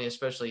stuff's funny,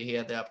 especially he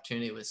had the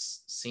opportunity with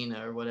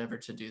Cena or whatever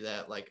to do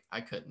that. Like,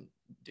 I couldn't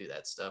do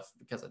that stuff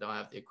because I don't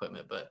have the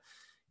equipment. But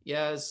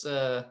yeah, as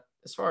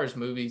far as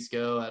movies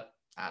go,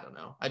 I don't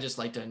know. I just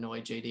like to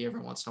annoy JD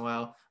every once in a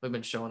while. We've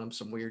been showing him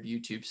some weird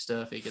YouTube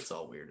stuff. He gets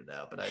all weirded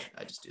out, but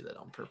I just do that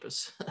on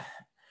purpose.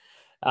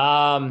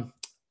 Um,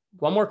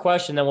 One more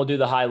question, then we'll do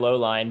the high low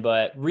line.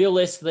 But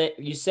realistic,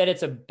 you said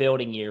it's a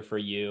building year for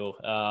you.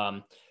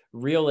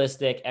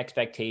 Realistic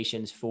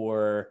expectations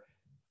for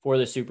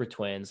the Super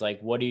Twins. Like,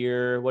 what are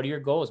your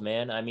goals,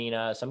 man? I mean,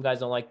 some guys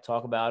don't like to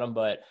talk about them,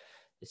 but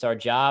it's our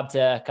job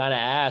to kind of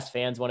ask.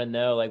 Fans want to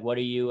know, like, what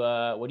are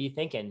you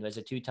thinking as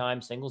a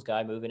 2-time singles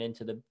guy moving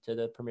into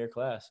the premier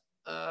class?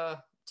 Uh,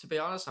 to be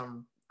honest,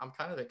 I'm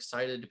kind of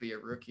excited to be a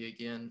rookie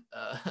again.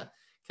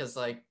 Because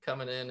like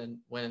coming in and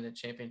winning a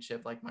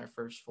championship like my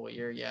first full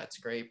year, yeah, it's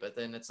great. But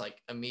then it's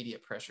like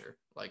immediate pressure.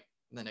 Like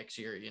the next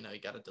year, you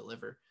got to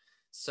deliver.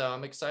 So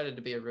I'm excited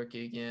to be a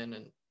rookie again,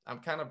 and I'm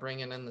kind of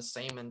bringing in the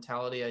same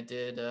mentality I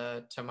did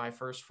to my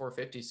first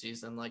 450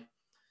 season. Like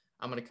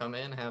I'm gonna come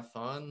in, have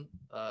fun.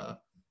 I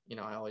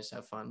always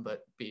have fun,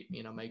 but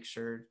make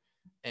sure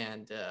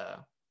and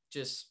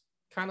just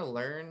kind of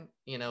learn.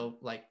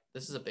 Like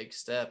this is a big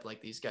step. Like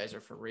these guys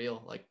are for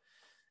real. Like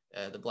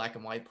the black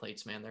and white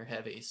plates, man, they're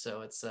heavy.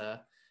 So it's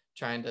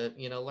trying to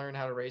learn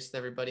how to race with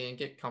everybody and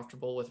get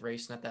comfortable with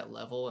racing at that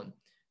level.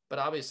 But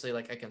obviously,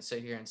 like I can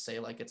sit here and say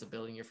like it's a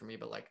building year for me,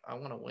 but like I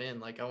want to win.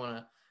 Like I want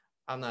to.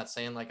 I'm not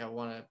saying like I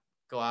want to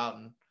go out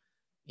and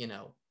you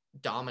know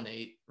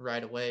dominate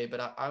right away, but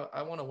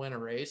I want to win a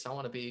race. I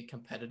want to be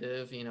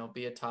competitive.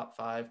 Be a top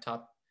five,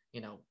 top. You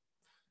know,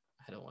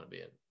 I don't want to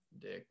be a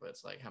dick, but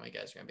it's like how many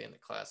guys are gonna be in the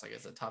class? Like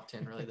is the top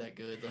 10 really that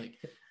good? Like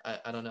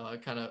I don't know.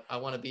 I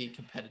want to be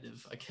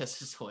competitive, I guess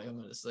is the way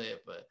I'm gonna say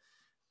it. But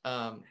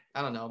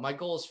I don't know. My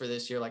goals for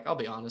this year, like I'll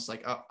be honest,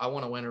 like I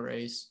want to win a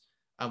race.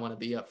 I want to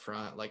be up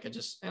front. Like I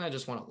just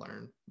want to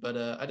learn. But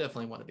I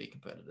definitely want to be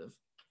competitive.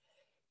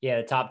 Yeah,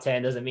 the top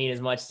 10 doesn't mean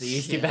as much as it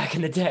used to Yeah. back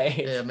in the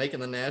day. Yeah, making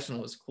the national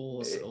was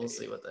cool, so we'll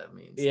see what that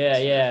means Yeah, next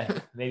year. yeah.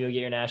 Maybe you'll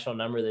get your national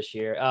number this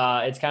year.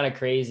 It's kind of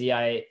crazy.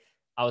 I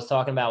was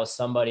talking about with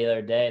somebody the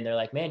other day, and they're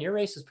like, "Man, your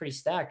race was pretty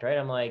stacked, right?"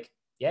 I'm like,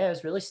 "Yeah, it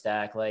was really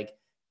stacked. Like,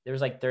 there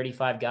was like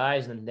 35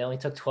 guys, and they only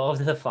took 12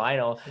 to the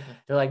final."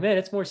 They're like, "Man,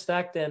 it's more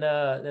stacked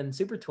than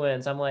Super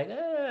Twins." I'm like,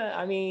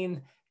 I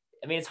mean,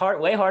 it's hard,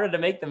 way harder to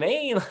make the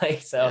main.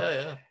 Like,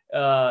 so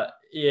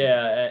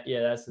Yeah, yeah,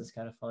 that's just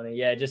kind of funny.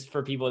 Yeah, just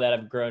for people that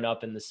have grown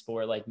up in the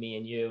sport like me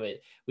and you,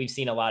 we've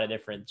seen a lot of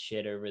different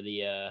shit over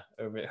the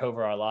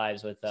over our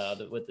lives with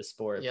the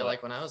sport. yeah. But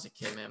Like when I was a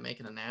kid, man,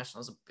 making a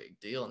national is a big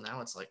deal, and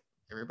now it's like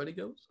everybody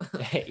goes.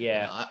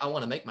 yeah. I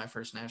want to make my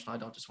first national. I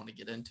don't just want to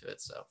get into it.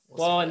 So we'll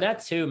see Well, what and that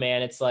happens. too,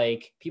 man. It's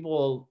like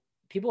people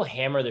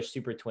hammer their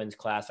Super Twins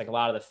class, like a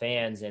lot of the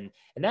fans, and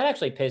that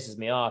actually pisses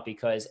me off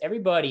because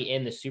everybody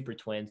in the Super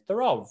Twins,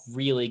 they're all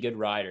really good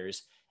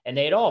riders, and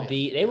Oh yeah, they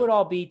yeah, would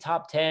all be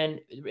top 10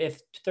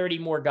 if 30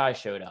 more guys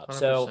showed up.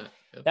 So 100%.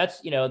 Yep.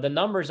 that's the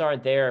numbers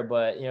aren't there,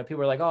 but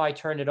people are like, oh, I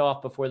turned it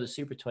off before the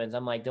Super Twins.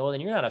 I'm like, well, then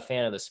you're not a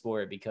fan of the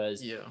sport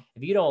because Yeah,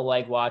 if you don't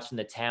like watching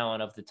the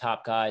talent of the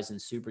top guys in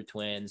Super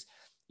Twins,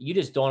 you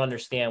just don't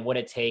understand what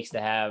it takes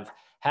to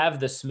have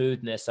the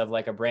smoothness of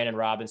like a Brandon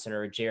Robinson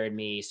or a Jared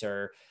Meese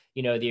or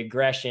the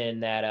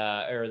aggression that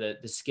or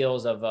the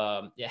skills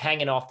of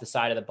hanging off the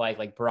side of the bike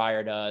like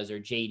Breyer does or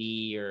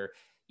JD or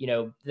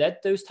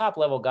that those top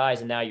level guys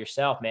and now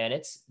yourself, man,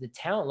 it's the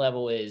talent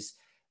level is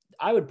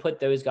I would put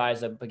those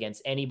guys up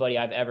against anybody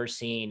I've ever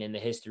seen in the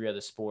history of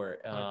the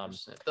sport.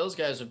 100%. Those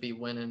guys would be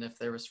winning if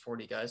there was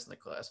 40 guys in the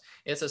class.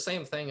 It's the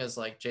same thing as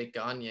like Jake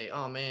Gagne.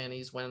 Oh man,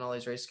 he's winning all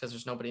these races because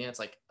there's nobody in. It's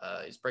like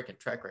he's breaking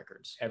track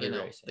records. Every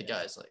race, the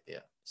guys like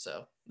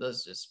So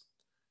those just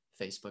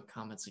Facebook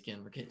comments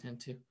again we're getting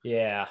into.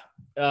 Yeah.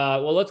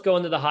 Well, let's go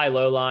into the high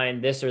low line,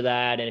 this or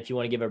that, and if you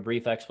want to give a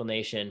brief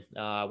explanation,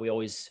 we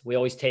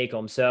always take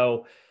them.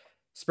 So,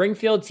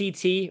 Springfield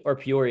TT or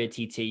Peoria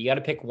TT, you got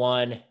to pick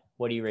one.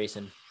 What are you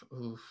racing?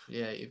 Oof,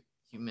 yeah, you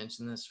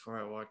mentioned this before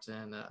I walked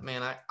in.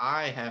 Man,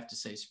 I have to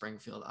say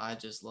Springfield. I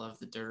just love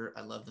the dirt.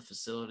 I love the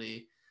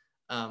facility,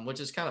 which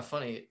is kind of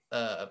funny.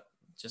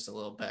 Just a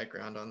little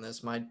background on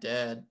this. My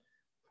dad,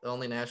 the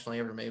only national he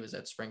ever made was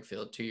at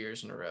Springfield 2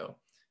 years in a row,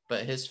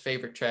 but his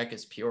favorite track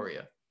is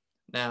Peoria.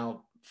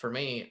 Now, for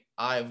me,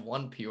 I've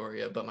won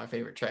Peoria, but my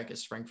favorite track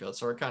is Springfield.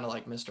 So we're kind of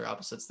like Mr.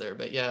 Opposites there.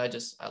 But yeah,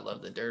 I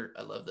love the dirt.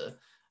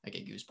 I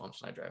get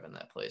goosebumps when I drive in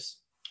that place.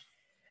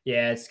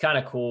 Yeah, it's kind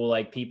of cool.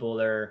 Like people,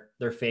 their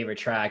favorite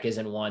track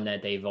isn't one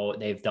that they've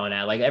done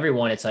at. Like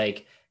everyone, it's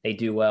like they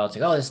do well. It's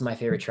like, oh, this is my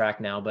favorite track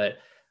now. But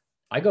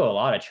I go a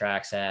lot of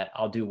tracks that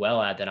I'll do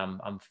well at that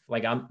I'm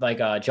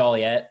like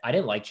Joliet. I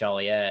didn't like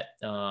Joliet.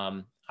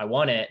 I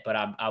won it, but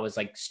I was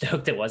like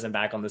stoked it wasn't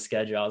back on the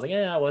schedule. I was like,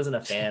 I wasn't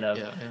a fan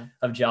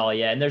of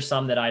Joliet. And there's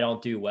some that I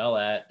don't do well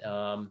at,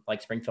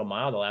 like Springfield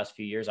Mile the last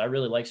few years. I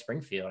really like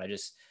Springfield.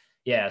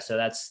 So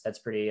that's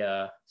pretty,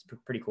 it's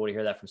pretty cool to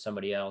hear that from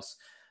somebody else.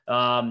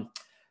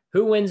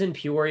 Who wins in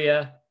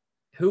Peoria?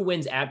 Who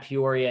wins at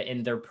Peoria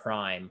in their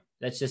prime?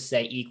 Let's just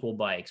say equal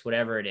bikes,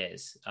 whatever it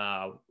is,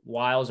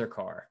 Wiles or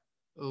Carr.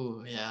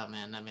 Oh yeah,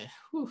 man. I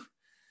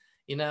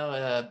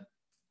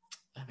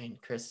mean,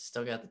 Chris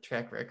still got the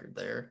track record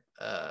there.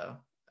 I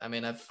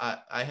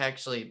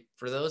actually,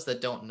 for those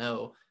that don't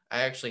know,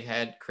 I actually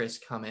had Chris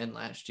come in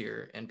last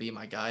year and be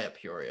my guy at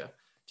Peoria,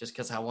 just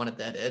because I wanted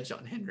that edge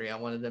on Henry. I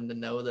wanted him to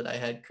know that I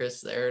had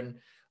Chris there, and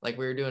like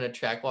we were doing a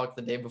track walk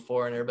the day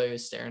before, and everybody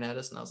was staring at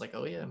us, and I was like,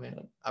 oh yeah,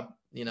 man, I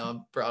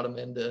brought him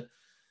into,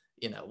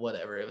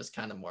 whatever. It was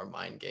kind of more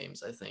mind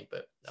games, I think,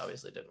 but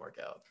obviously didn't work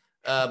out.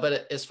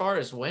 But as far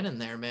as winning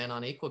there, man,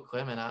 on equal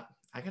equipment,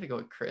 I got to go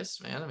with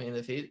Chris, man. I mean,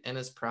 if he in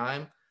his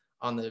prime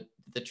on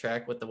the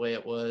track with the way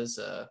it was,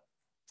 I'm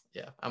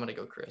going to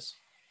go Chris.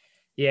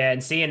 Yeah,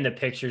 and seeing the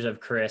pictures of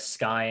Chris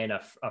skying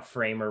a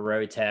Framer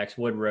Rotex,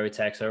 wood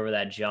Rotex over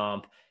that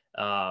jump,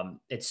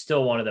 it's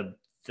still one of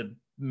the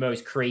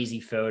most crazy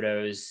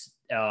photos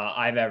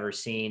I've ever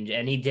seen.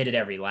 And he did it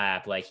every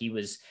lap. Like he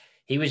was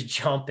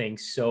jumping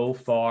so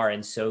far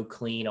and so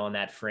clean on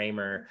that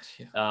Framer.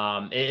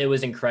 It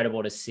was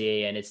incredible to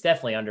see. And it's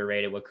definitely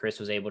underrated what Chris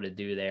was able to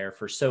do there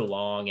for so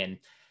long. And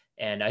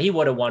he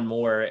would have won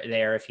more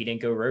there if he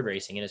didn't go road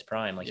racing in his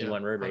prime. Like he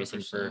won road 100%.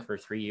 Racing for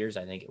 3 years,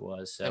 I think it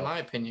was. So in my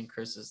opinion,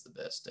 Chris is the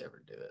best to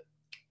ever do it.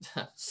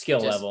 Skill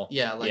level.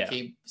 Yeah.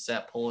 He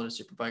sat pole at a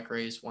superbike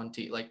race,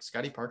 like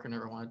Scotty Parker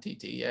never won a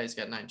TT. Yeah. He's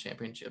got 9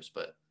 championships,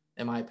 but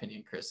in my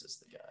opinion, Chris is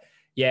the guy.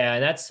 Yeah.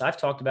 And I've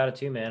talked about it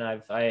too, man.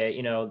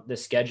 The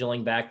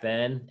scheduling back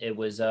then, it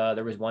was,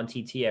 there was 1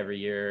 TT every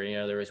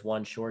year, there was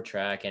 1 short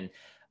track, and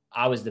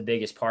I was the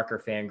biggest Parker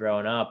fan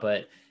growing up,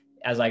 but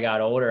as I got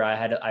older,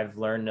 I've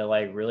learned to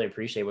like really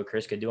appreciate what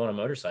Chris could do on a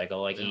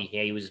motorcycle. Like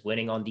he was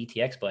winning on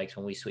DTX bikes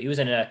he was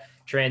in a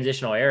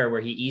transitional era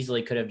where he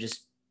easily could have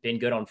just been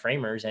good on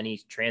framers, and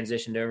he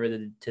transitioned over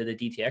to the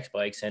DTX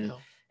bikes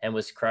and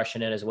was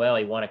crushing it as well.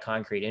 He won a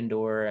concrete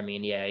indoor. I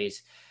mean,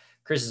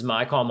 Chris is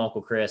I call him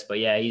Uncle Chris, but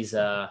he's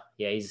a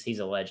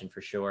legend for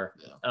sure.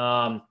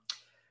 Yeah.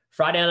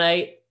 Friday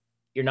night,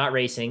 you're not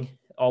racing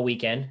all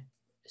weekend.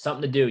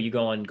 Something to do. You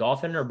going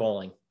golfing or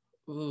bowling?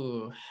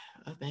 Ooh.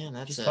 Oh, man,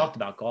 that's just talked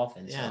about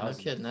golfing. Yeah, no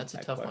kidding. That's a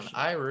tough one.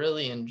 I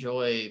really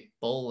enjoy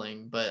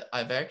bowling, but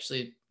I've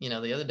actually,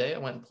 the other day I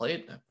went and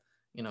played.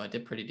 I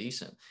did pretty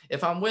decent.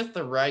 If I'm with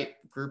the right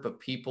group of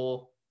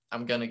people,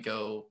 I'm gonna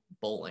go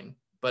bowling.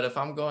 But if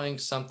I'm going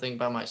something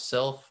by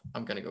myself,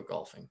 I'm gonna go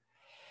golfing.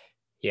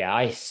 Yeah,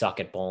 I suck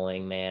at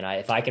bowling, man.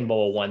 If I can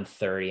bowl a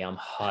 130, I'm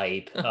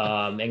hype.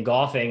 And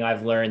golfing,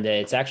 I've learned that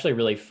it's actually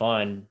really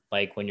fun.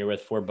 Like when you're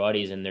with 4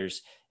 buddies and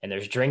there's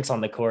drinks on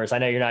the course. I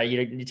know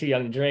you're too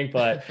young to drink,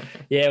 but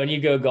yeah, when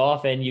you go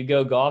golfing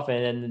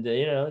and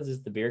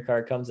just the beer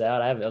cart comes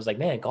out. I was like,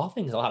 man,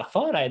 golfing is a lot of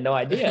fun. I had no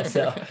idea.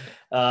 So,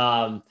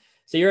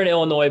 so you're an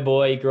Illinois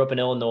boy, you grew up in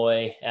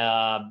Illinois.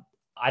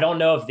 I don't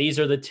know if these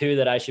are the 2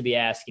 that I should be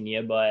asking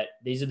you, but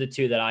these are the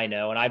 2 that I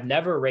know. And I've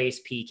never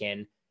raced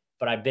Pekin,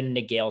 but I've been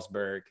to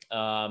Galesburg.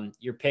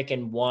 You're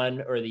picking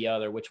one or the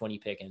other. Which one are you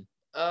picking?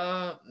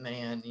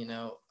 Man,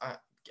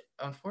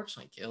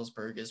 unfortunately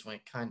Galesburg is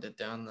went kind of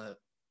down the,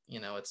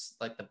 it's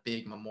like the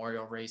big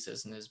memorial race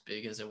isn't as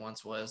big as it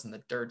once was, and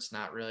the dirt's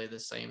not really the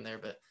same there.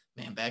 But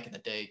man, back in the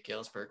day,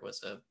 Galesburg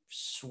was a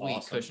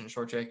sweet cushion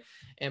short track,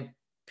 and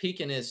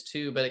Pekin is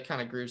too, but it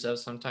kind of grooves up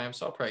sometimes.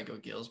 So I'll probably go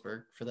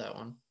Galesburg for that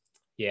one.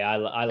 Yeah,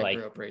 I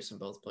grew up racing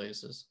both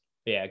places.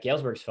 Yeah,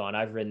 Galesburg's fun.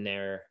 I've ridden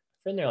there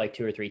like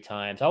 2 or 3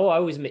 times.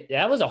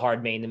 That was a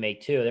hard main to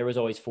make too. There was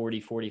always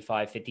 40,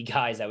 45, 50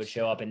 guys that would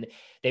show up, and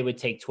they would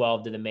take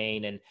 12 to the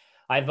main. And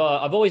I've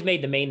always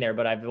made the main there,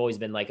 but I've always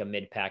been like a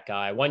mid-pack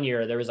guy. One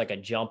year there was like a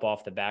jump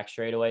off the back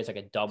straightaway. It's like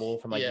a double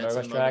from like the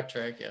Motocross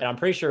track. And I'm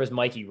pretty sure it was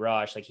Mikey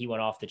Rush. Like he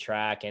went off the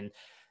track and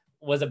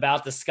was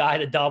about to sky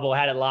the double,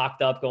 had it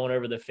locked up going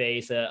over the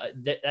face.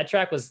 That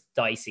track was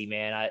dicey,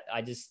 man.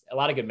 I just, a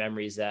lot of good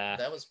memories.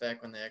 That was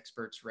back when the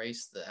experts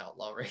raced the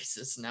outlaw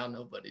races. Now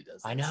nobody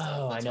does that I know,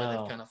 stuff. That's why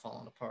they've kind of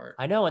fallen apart.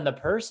 I know. And the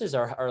purses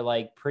are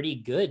like pretty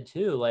good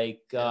too.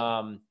 Like,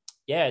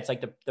 it's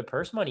like the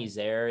purse money's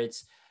there.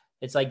 It's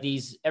like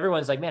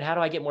everyone's like, man, how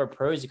do I get more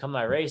pros to come to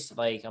my race?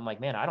 Like, I'm like,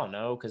 man, I don't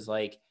know. Cause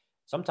like,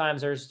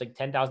 sometimes there's like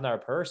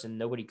 $10,000 purse and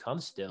nobody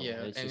comes still.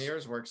 Yeah, and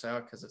yours works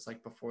out because it's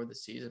like before the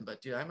season.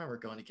 But dude, I remember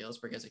going to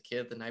Galesburg as a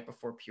kid the night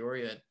before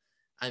Peoria.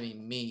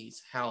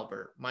 Mees,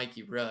 Halbert,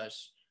 Mikey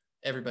Rush,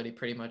 everybody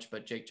pretty much,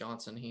 but Jake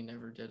Johnson, he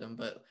never did them.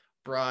 But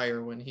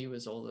Breyer when he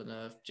was old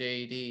enough,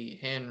 JD,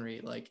 Henry,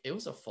 like it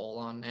was a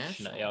full-on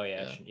national. Oh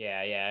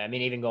yeah.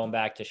 Even going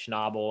back to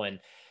Schnabel and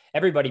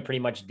everybody pretty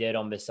much did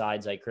them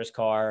besides like Chris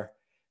Carr,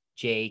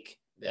 Jake.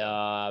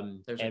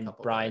 And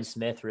Brian guys.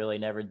 Smith really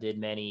never did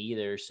many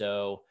either.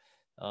 So,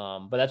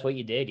 but that's what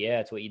you did. Yeah,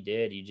 that's what you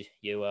did.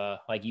 You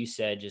like you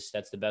said, just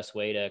that's the best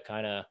way to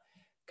kind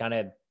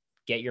of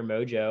get your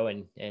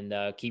mojo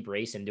and keep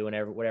racing, doing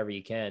whatever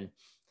you can.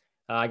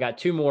 I got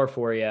two more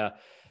for you.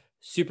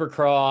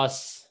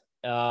 Supercross.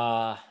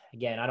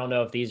 Again, I don't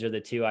know if these are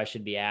the two I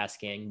should be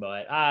asking,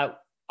 but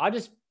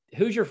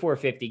who's your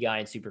 450 guy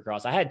in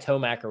Supercross? I had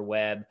Tomac or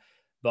Webb,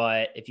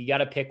 but if you got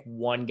to pick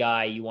one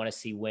guy you want to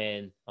see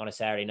win on a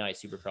Saturday night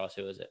Supercross,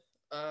 who is it?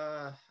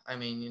 I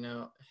mean,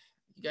 you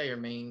got your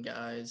main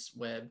guys: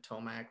 Webb,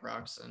 Tomac,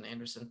 Roxon,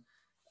 Anderson.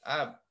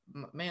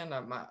 Man,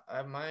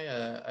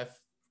 I've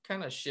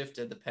kind of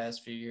shifted the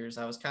past few years.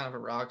 I was kind of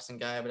a Roxon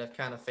guy, but I've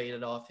kind of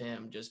faded off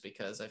him just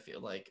because I feel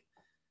like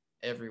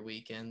every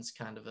weekend's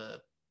kind of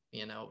a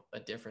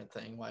different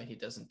thing why he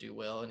doesn't do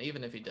well. And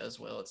even if he does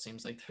well, it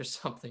seems like there's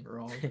something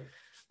wrong.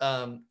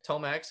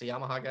 Tomac's a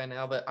Yamaha guy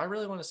now, but I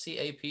really want to see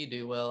AP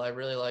do well. I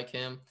really like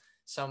him.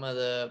 Some of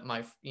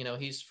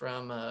he's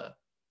from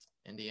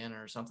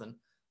Indiana or something,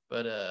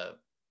 but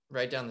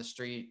right down the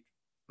street,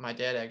 my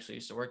dad actually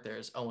used to work there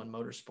as Owen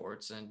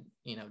Motorsports, and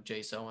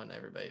Jace Owen,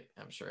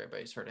 I'm sure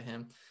everybody's heard of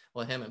him.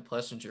 Well, him and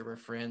Plessinger were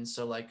friends,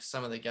 so like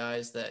some of the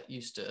guys that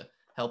used to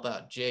help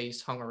out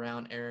Jace hung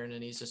around Aaron,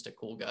 and he's just a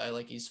cool guy.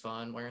 Like, he's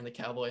fun, wearing the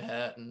cowboy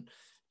hat and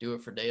do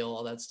it for Dale,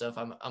 all that stuff.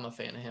 I'm a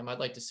fan of him. I'd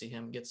like to see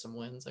him get some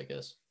wins, I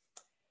guess.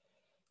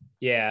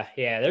 Yeah.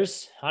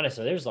 There's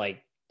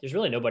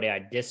really nobody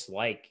I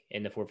dislike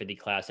in the 450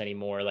 class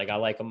anymore. Like, I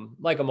like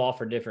them all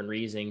for different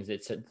reasons.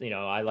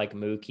 I like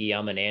Mookie.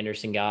 I'm an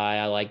Anderson guy.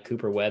 I like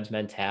Cooper Webb's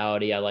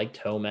mentality. I like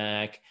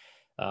Tomac.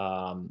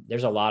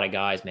 There's a lot of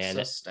guys, man.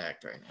 It's so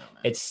stacked right now,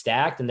 man. It's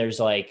stacked, and there's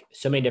like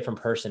so many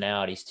different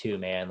personalities too,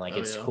 man. Like,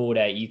 it's cool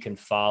that you can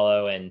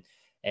follow and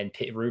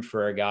root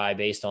for a guy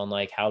based on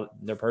like how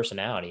their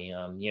personality.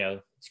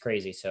 It's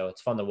crazy. So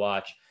it's fun to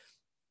watch.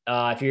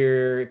 If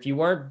you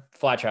weren't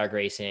flat track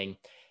racing,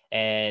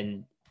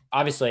 and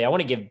obviously I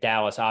want to give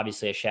Dallas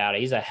obviously a shout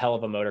out. He's a hell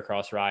of a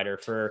motocross rider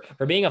for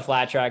being a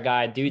flat track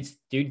guy. Dude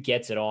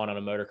gets it on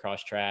a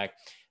motocross track.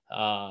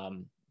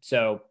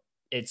 So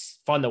it's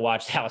fun to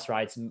watch Dallas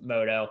rides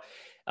moto.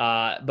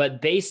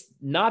 But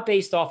not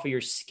based off of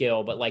your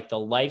skill, but like the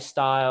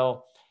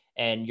lifestyle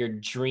and your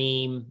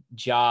dream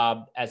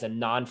job as a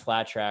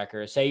non-flat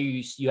tracker. Say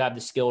you have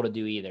the skill to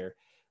do either.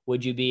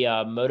 Would you be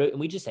a moto?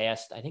 And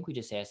I think we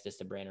just asked this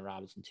to Brandon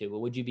Robinson too, but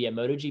would you be a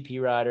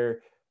MotoGP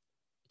rider,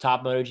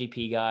 top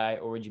MotoGP guy,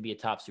 or would you be a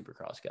top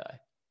Supercross guy?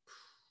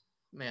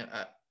 Man,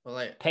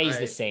 pays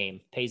the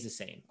same.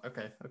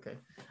 Okay.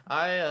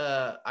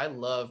 I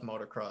love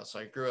motocross.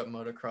 I grew up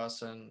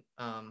motocross, and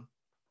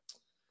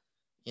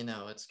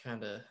it's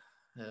kind of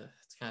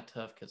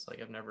tough because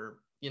like I've never,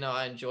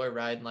 I enjoy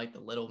riding like the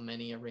little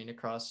mini arena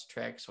cross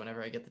tracks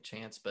whenever I get the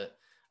chance, but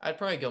I'd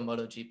probably go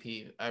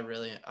MotoGP.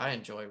 I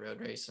enjoy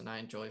road racing. I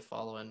enjoy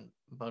following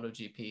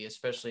MotoGP,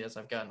 especially as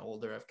I've gotten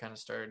older. I've kind of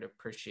started to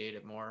appreciate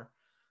it more.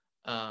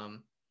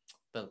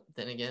 But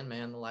then again,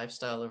 man, the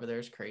lifestyle over there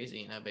is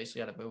crazy.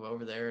 Basically got to move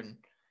over there and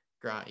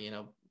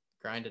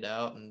grind it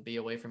out and be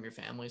away from your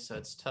family. So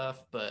it's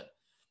tough, but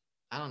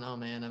I don't know,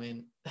 man. I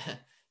mean,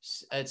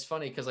 it's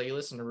funny because like you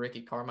listen to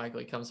Ricky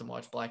Carmichael, he comes and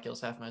watch Black Hills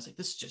Half Marathon. It's like,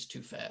 this is just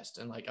too fast.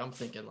 And like, I'm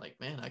thinking like,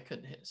 man, I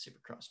couldn't hit a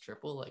Supercross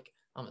triple. Like,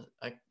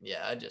 I'd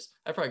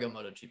probably go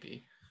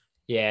MotoGP.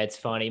 Yeah, it's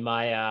funny.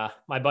 My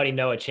buddy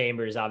Noah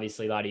Chambers,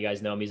 obviously a lot of you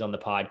guys know him. He's on the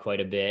pod quite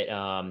a bit.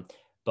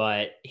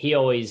 But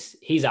he's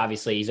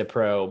a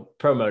pro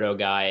moto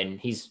guy, and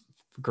he's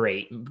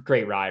great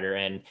rider.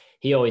 And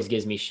he always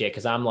gives me shit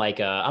because I'm like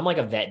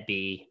a vet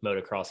B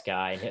motocross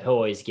guy, and he'll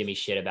always give me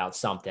shit about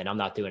something. I'm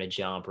not doing a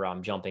jump, or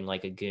I'm jumping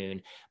like a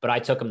goon. But I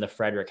took him the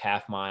Frederick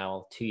half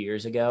mile 2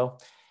 years ago,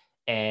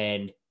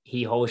 and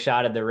he whole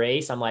shotted the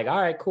race. I'm like, all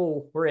right,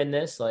 cool. We're in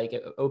this, like,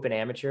 open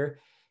amateur.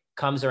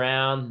 Comes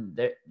around,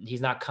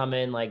 he's not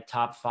coming like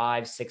top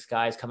 5, 6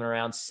 guys coming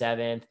around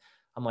 7th.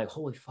 I'm like,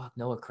 holy fuck,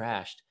 Noah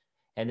crashed.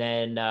 And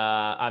then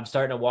I'm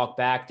starting to walk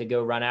back to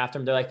go run after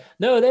him. They're like,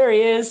 no, there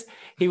he is.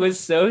 He was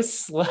so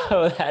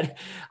slow that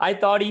I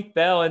thought he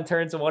fell in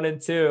turns 1 and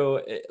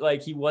 2.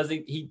 Like,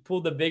 he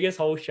pulled the biggest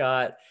hole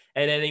shot,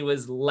 and then he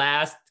was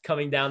last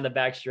coming down the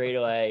back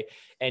straightaway.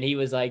 And he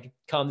was like,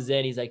 comes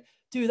in, he's like,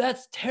 dude,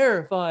 that's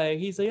terrifying.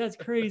 He's like, that's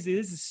crazy.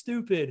 This is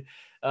stupid.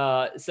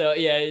 So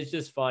yeah, it's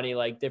just funny,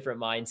 like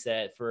different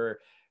mindset for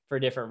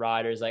different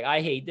riders. Like,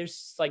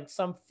 there's like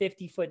some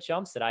 50-foot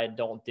jumps that I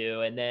don't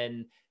do. And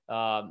then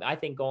I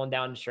think going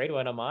down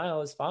straightaway in a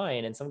mile is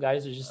fine. And some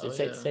guys are just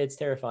say it's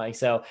terrifying.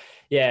 So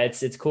yeah,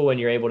 it's cool when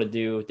you're able to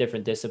do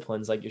different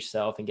disciplines like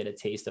yourself and get a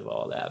taste of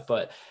all that.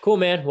 But cool,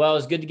 man. Well,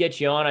 it's good to get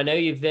you on. I know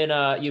you've been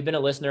a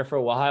listener for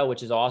a while,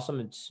 which is awesome.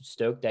 It's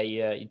stoked that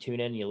you tune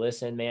in and you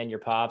listen, man. Your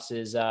Pops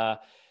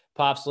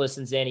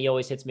listens in. He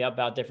always hits me up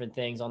about different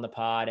things on the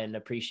pod, and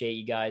appreciate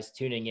you guys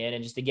tuning in.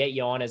 And just to get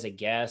you on as a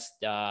guest,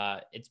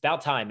 it's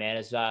about time, man.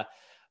 It's,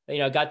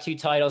 got 2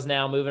 titles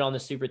now, moving on to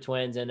Super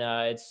Twins. And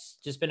it's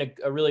just been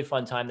a really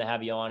fun time to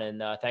have you on.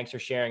 And thanks for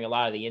sharing a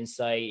lot of the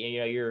insight.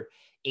 You're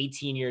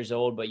 18 years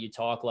old, but you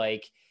talk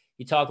like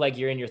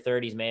you're in your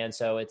 30s, man.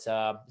 So it's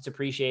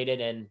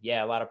appreciated. And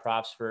yeah, a lot of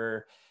props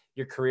for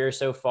your career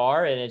so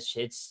far. And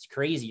it's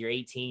crazy. You're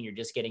 18, you're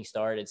just getting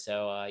started.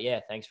 So yeah,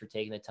 thanks for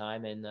taking the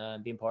time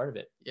and being part of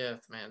it. Yeah,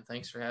 man.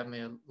 Thanks for having me.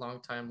 A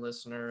long time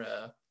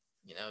listener.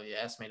 You know, you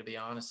asked me to be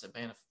honest. And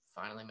man,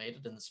 I finally made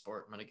it in the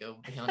sport. I'm gonna go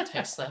be on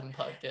Tank Slapping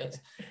podcast.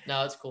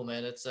 No, it's cool,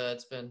 man. It's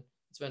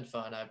been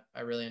fun. I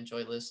really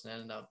enjoy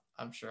listening, and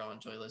I'm sure I'll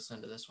enjoy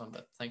listening to this one.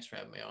 But thanks for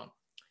having me on.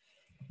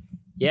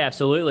 Yeah,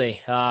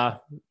 absolutely.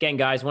 Again,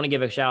 guys, want to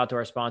give a shout out to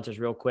our sponsors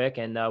real quick,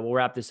 and we'll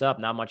wrap this up.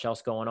 Not much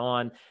else going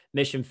on.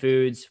 Mission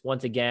Foods,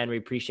 once again, we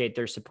appreciate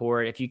their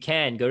support. If you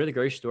can, go to the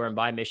grocery store and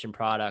buy Mission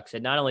products.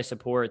 It not only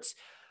supports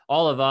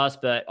all of us,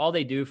 but all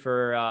they do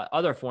for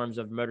other forms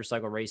of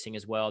motorcycle racing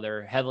as well.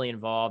 They're heavily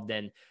involved,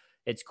 and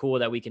it's cool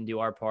that we can do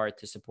our part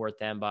to support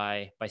them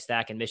by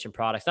stacking Mission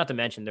products. Not to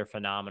mention they're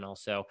phenomenal.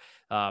 So,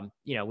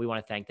 we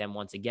want to thank them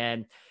once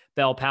again.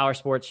 Bell Power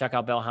Sports, check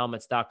out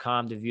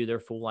bellhelmets.com to view their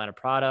full line of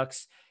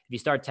products. If you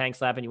start tank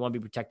slapping, you want to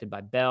be protected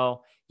by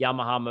Bell.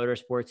 Yamaha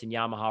Motorsports and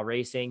Yamaha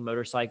Racing,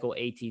 motorcycle,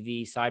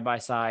 ATV,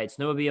 side-by-side,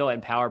 snowmobile,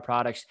 and power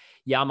products.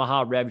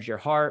 Yamaha revs your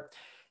heart.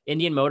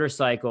 Indian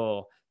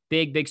Motorcycle,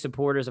 big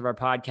supporters of our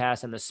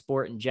podcast and the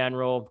sport in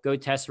general. Go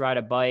test ride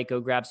a bike, go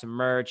grab some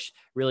merch.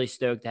 Really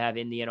stoked to have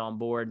Indian on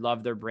board.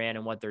 Love their brand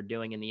and what they're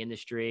doing in the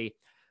industry.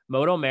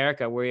 Moto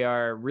America, we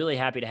are really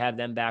happy to have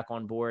them back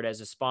on board as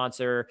a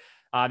sponsor.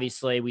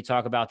 Obviously, we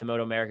talk about the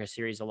Moto America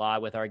series a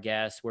lot with our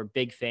guests. We're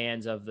big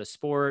fans of the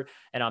sport,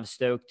 and I'm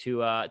stoked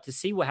to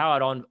see how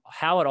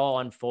it all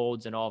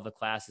unfolds in all of the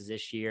classes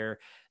this year.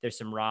 There's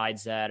some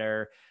rides that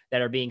are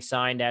being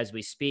signed as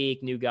we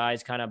speak, new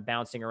guys kind of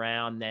bouncing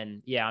around.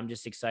 And yeah, I'm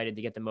just excited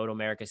to get the Moto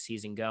America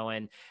season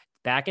going.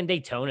 Back in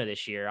Daytona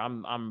this year.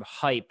 I'm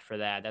hyped for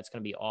that. That's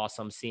going to be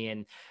awesome.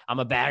 I'm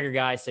a bagger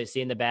guy, so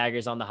seeing the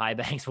baggers on the high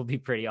banks will be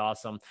pretty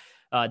awesome.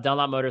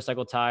 Dunlop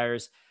Motorcycle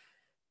Tires,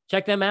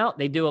 check them out.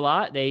 They do a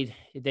lot. They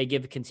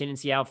give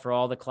contingency out for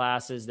all the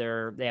classes.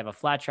 They have a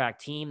flat track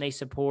team they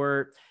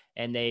support,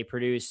 and they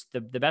produce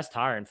the best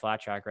tire in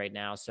flat track right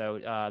now. So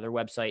their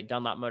website,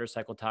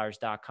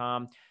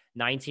 dunlopmotorcycletires.com,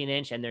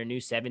 19-inch and their new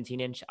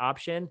 17-inch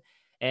option.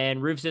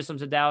 And Roof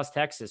Systems of Dallas,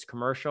 Texas,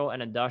 commercial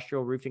and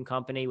industrial roofing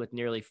company with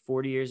nearly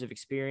 40 years of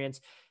experience.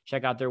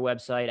 Check out their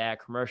website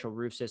at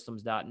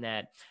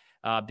commercialroofsystems.net.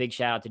 Big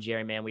shout out to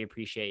Jerry, man. We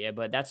appreciate you.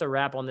 But that's a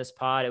wrap on this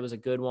pod. It was a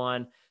good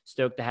one.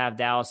 Stoked to have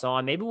Dallas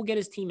on. Maybe we'll get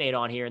his teammate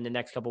on here in the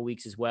next couple of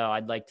weeks as well.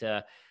 I'd like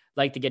to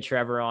get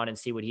Trevor on and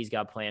see what he's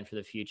got planned for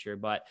the future.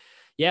 But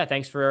yeah,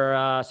 thanks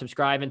for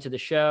subscribing to the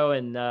show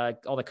and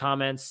all the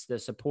comments, the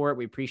support.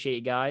 We appreciate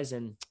you guys.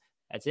 And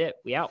that's it.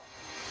 We out.